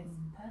 Yeah, it is.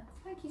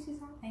 Thank you,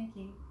 Suzanne. Thank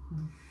you.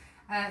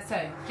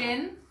 So,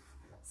 gin,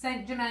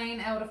 St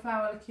Germain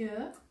elderflower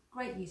liqueur.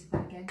 Great use of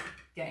that again.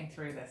 Getting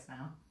through this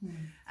now.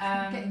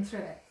 Getting through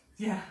it.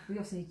 Yeah. We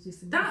also need to do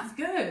some... That's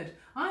good.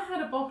 I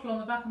had a bottle on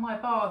the back of my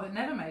bar that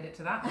never made it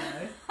to that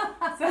though.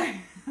 So,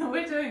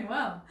 we're doing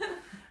well.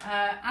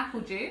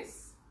 Apple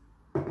juice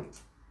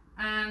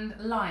and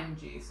lime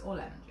juice or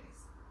lemon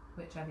juice,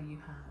 whichever you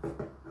have.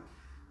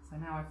 So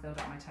now I've filled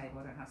up my table,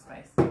 I don't have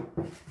space.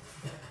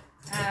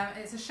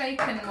 It's a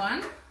shaken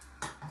one. So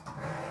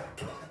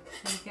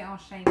we get our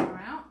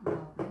shaker out.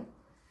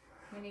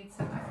 We need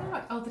some, I feel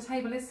like, the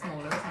table is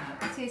smaller, isn't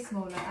it? It is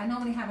smaller. I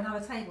normally have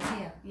another table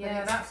here.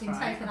 Yeah, that's been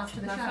taken up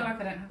to the I show. feel like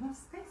I don't have enough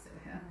space over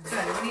here. So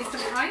we need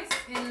some ice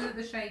in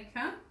the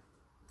shaker.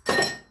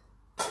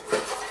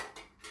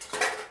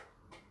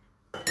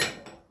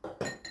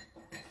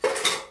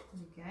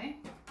 Okay.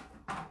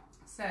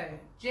 So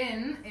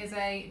gin is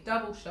a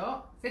double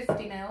shot,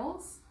 50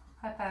 mils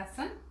per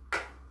person.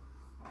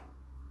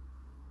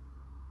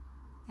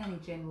 Any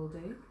gin will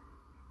do,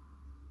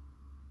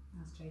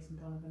 as Jason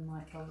Donovan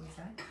might probably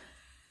say.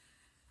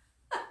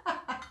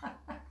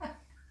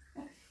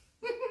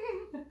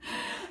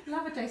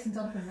 Love a Jason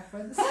Donovan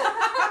reference. I'm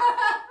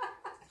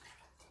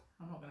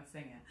not going to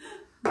sing it.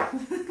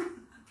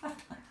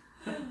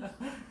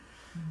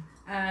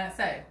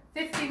 So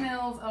 50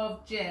 mils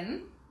of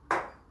gin,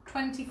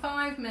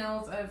 25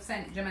 mils of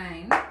St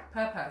Germain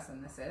per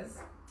person. This is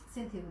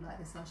Cynthia would like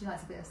this one. She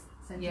likes a bit of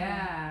St Germain.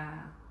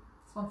 Yeah.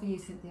 It's one for you,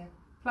 Cynthia.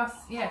 Plus,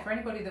 yeah, for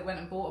anybody that went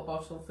and bought a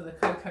bottle for the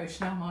Coco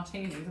Chanel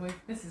martinis,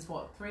 this is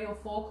what, 3 or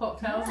 4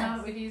 cocktails now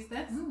that we've used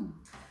this.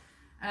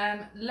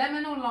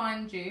 Lemon or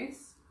lime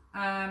juice,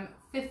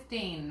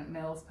 15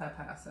 mils per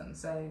person,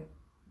 so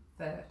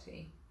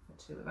 30 for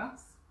 2 of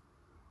us.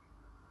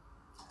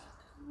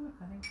 Look,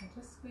 I think I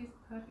just squeezed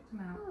the perfect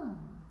amount. Oh,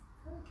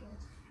 very good.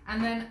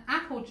 And then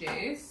apple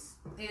juice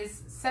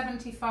is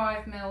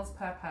 75 mils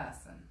per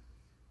person.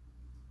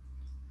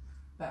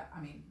 But,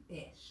 I mean,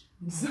 ish.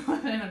 So I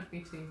don't have to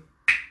be too...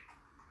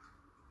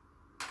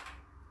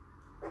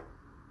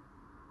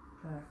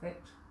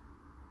 Perfect.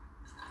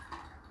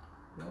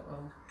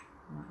 Uh-oh.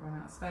 Might run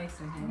out of space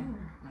in here.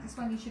 No. This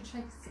one you should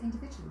shake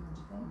individually,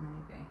 don't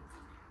you think?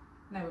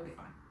 Maybe. No, we'll be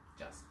fine.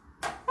 Just.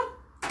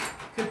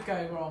 Could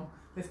go wrong.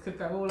 This could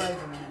go all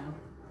over me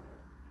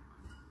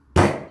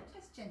now.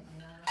 Just gently,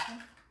 I reckon.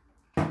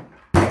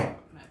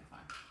 No,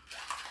 fine.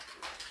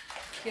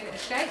 Give it a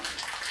shake.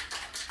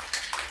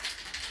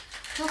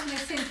 Talking of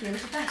Cynthia, we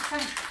should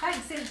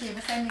thank Cynthia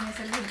for sending us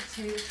a link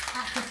to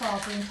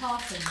Aquafaba in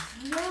Tartans.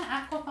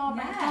 Yeah,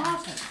 Aquafaba in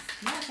Tartans.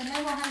 Yes, and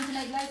no more having to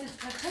make loads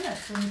of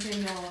pillars when you do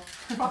your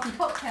frothy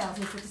cocktails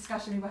was the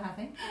discussion we were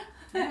having.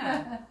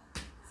 Yeah.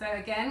 So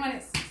again, when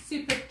it's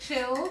super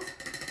chilled.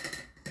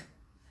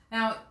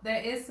 Now,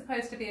 there is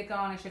supposed to be a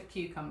garnish of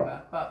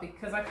cucumber, but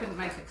because I couldn't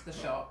make it to the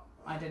shop,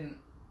 I didn't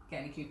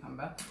get any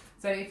cucumber.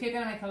 So if you're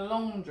going to make a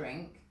long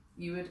drink,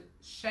 you would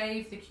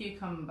shave the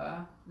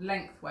cucumber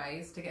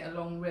lengthways to get a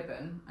long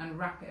ribbon and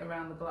wrap it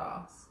around the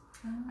glass.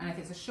 And if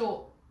it's a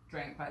short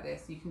drink like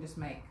this, you can just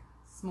make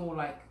small,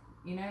 like,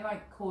 you know,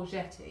 like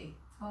courgette.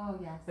 Oh,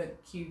 yes.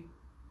 But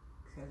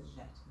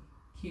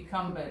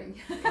cucumber,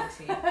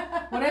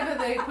 whatever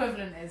the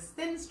equivalent is,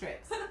 thin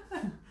strips.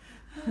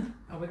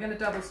 Oh, we're going to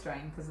double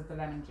strain because of the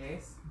lemon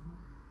juice.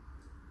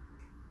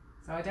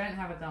 So I don't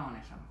have a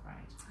garnish, I'm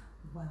afraid.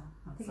 Well,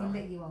 I think we'll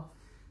let you off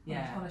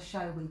on a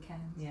show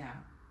weekend. Yeah.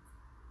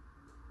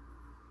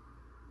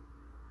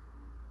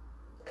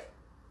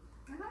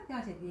 I like the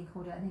idea of being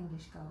called an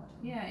English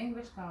garden. Yeah,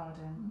 English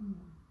garden.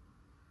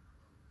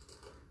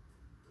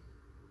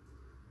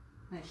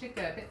 And it should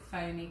go a bit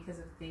foamy because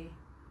of the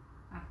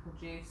apple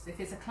juice. If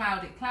it's a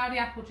cloudy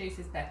apple juice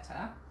is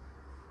better,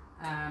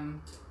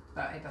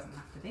 but it doesn't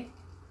have to be.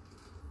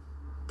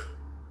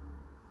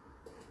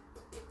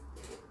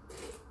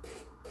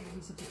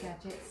 Use of the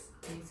gadgets.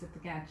 Use of the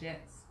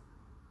gadgets.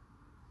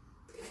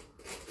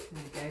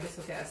 There we go. This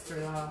will get us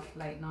through our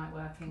late night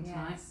working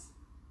tonight.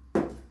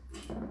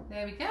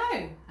 There we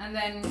go. And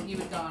then you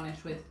would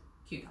garnish with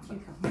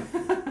cucumber.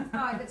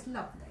 Oh, it looks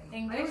lovely.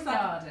 English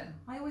garden.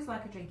 I always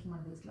like a drink in one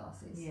of these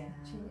glasses. Yeah.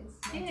 Cheers.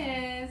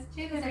 Cheers.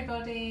 Cheers,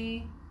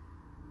 everybody.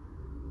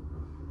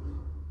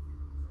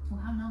 Oh,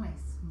 how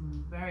nice.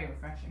 Very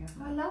refreshing,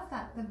 isn't it? I love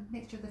that, the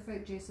mixture of the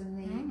fruit juice and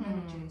the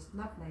lemon juice.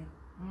 Lovely.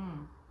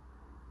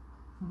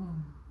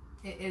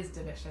 It is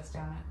delicious,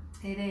 Janet.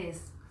 It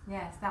is.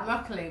 Yes.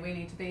 Luckily, we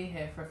need to be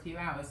here for a few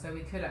hours, so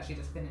we could actually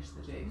just finish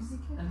the juice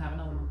and have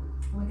another one.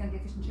 We're going to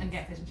get fish and chips. And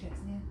get fish and chips.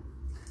 Yeah.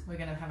 We're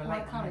going to have a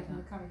late curry from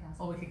the curry house.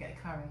 Or we could get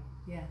a curry.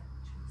 Yeah.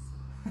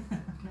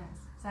 Yes.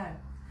 So,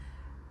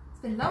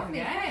 it's been lovely.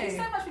 Thank you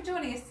so much for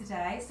joining us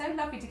today. It's so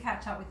lovely to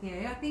catch up with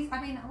you.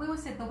 I mean, we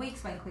always said the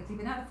weeks went quickly,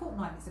 but now the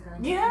fortnights are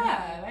going.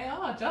 Yeah, they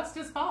are just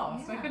as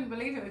fast. I couldn't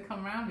believe it would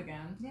come round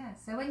again. Yeah.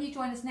 So when you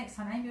join us next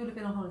time, Amy will have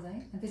been on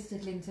holiday and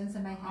visited Linton's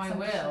and may have I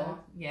will.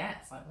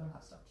 Yes, I will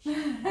have stuff to show.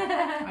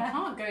 I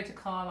can't go to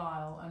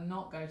Carlisle and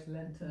not go to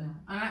Linton.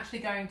 I'm actually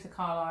going to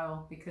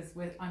Carlisle because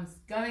I'm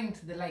going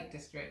to the Lake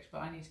District,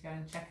 but I need to go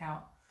and check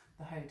out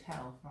the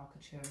hotel for our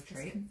couture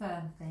retreat. Just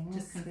confirm things.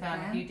 Just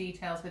confirm a few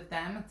details with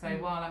them. So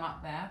while I'm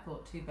up there, I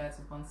thought 2 birds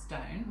with 1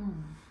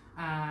 stone.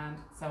 And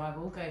so I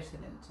will go to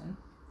Linton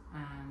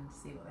and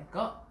see what they've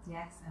got.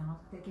 Yes, and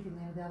I'll give you the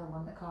name of the other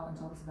one that Carlton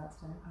told us about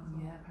today. Oh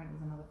yeah, apparently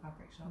there's another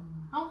fabric shop.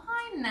 Oh,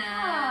 hi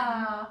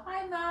Nan.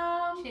 Hi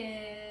Mum.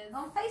 Cheers.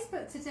 On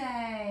Facebook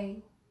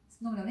today.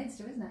 It's normally on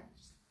Insta, isn't it?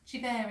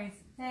 She varies.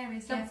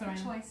 Jumps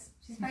around. Choice.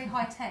 She's very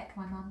high tech,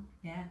 my mum.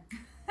 Yeah.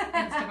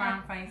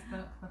 Instagram,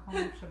 Facebook, the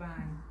whole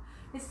shebang.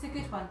 This is a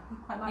good one. You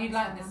quite like You'd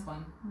like this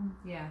one.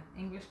 Yeah,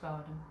 English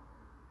garden.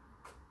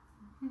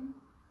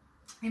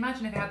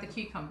 Imagine if it had the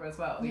cucumber as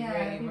well. It'd be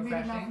really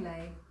refreshing. Really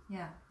lovely.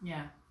 Yeah.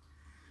 Yeah.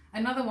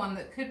 Another one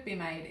that could be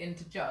made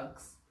into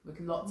jugs with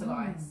lots of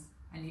ice,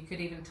 and you could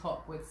even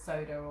top with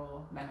soda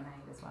or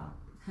lemonade as well.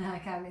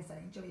 Okay, I'm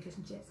saying enjoy your fish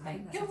and chips. I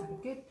think that sounds like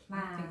a good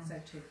plan. I think so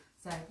too.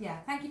 So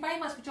yeah, thank you very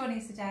much for joining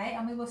us today,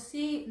 and we will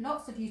see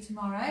lots of you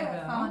tomorrow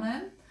at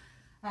Farnham.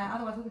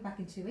 Otherwise, we'll be back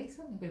in 2 weeks,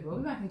 won't we? We will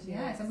be back in 2 weeks.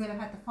 Yes, and we'll have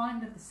had the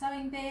find of the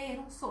sewing bee and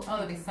all sorts of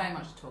things. There'll be so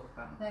much to talk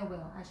about. There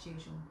will, as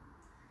usual.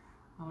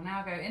 I will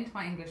now go into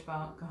my English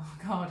garden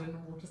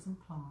and water some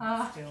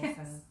plants.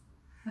 Says.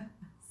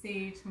 See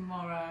you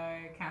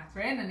tomorrow,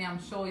 Catherine, and I'm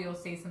sure you'll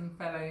see some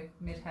fellow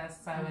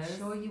Midhurst sewers. I'm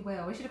sure you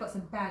will. We should have got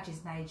some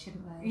badges made,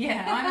 shouldn't we?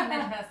 Yeah, I'm a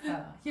Midhurst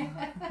sewer.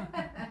 Yeah.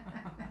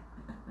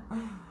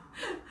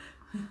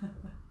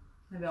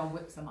 There Maybe I'll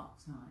whip some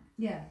up tonight.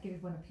 Yeah, give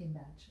everyone a pin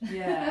badge.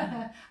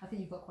 Yeah. I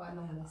think you've got quite a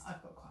long list.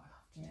 I've got quite a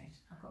lot to do.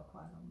 I've got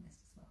quite a long list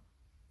as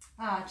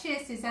well.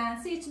 Cheers,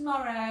 Suzanne. See you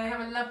tomorrow.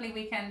 Have a lovely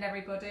weekend,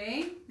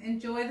 everybody.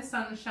 Enjoy the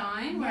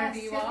sunshine wherever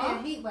you are. It's going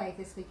to be a heat wave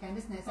this weekend,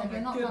 isn't it? So if you're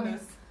not coming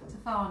to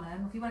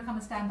Farnham, if you want to come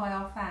and stand by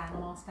our fan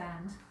on our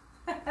stand.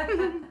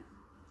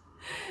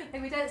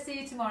 If we don't see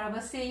you tomorrow,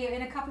 we'll see you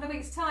in a couple of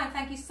weeks' time.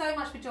 Thank you so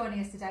much for joining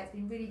us today. It's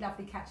been really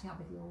lovely catching up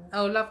with you all.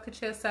 Oh, Love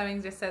Couture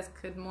Sewing just says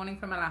good morning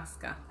from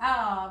Alaska.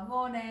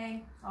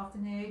 Morning,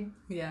 afternoon.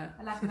 Yeah.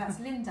 Alaska, that's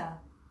Linda.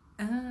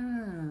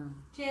 Oh.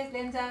 Cheers,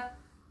 Linda.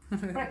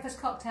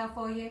 Breakfast cocktail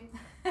for you.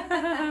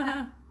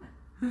 And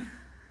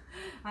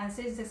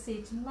Susan says see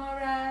you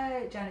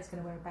tomorrow. Janet's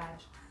going to wear a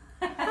badge.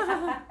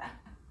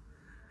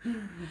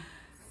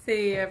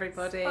 See you,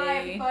 everybody. Bye,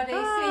 everybody.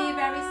 See you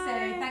very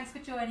soon. Thanks for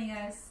joining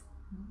us.